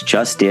t-shirts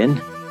just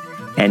in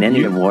and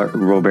any of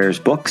Robert's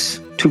books.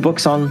 Two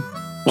books on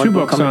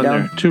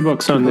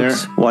there.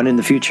 One in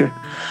the future.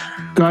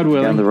 God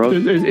willing, down the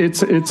road.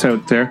 It's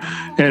out there.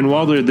 And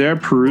while they're there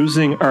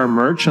perusing our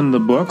merch and the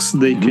books,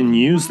 they can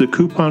use the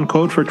coupon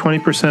code for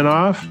 20%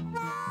 off.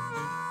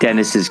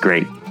 Dennis is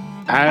great.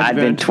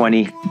 Advent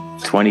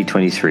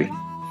 2023.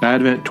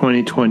 Advent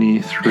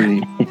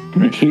 2023.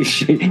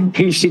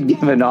 He should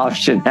give an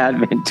option,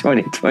 Advent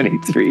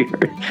 2023.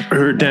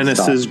 Or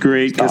Dennis is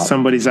great because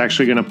somebody's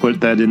actually going to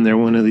put that in there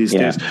one of these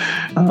days.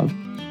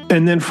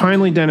 And then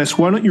finally, Dennis,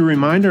 why don't you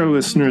remind our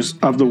listeners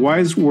of the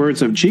wise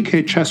words of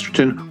G.K.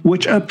 Chesterton,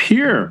 which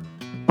appear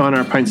on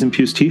our Pints and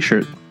Pews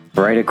t-shirt?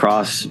 Right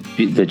across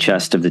the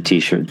chest of the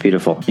t-shirt.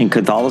 Beautiful. In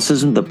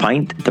Catholicism, the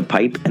pint, the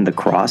pipe, and the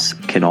cross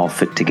can all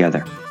fit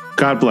together.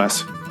 God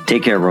bless.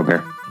 Take care,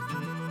 Robert.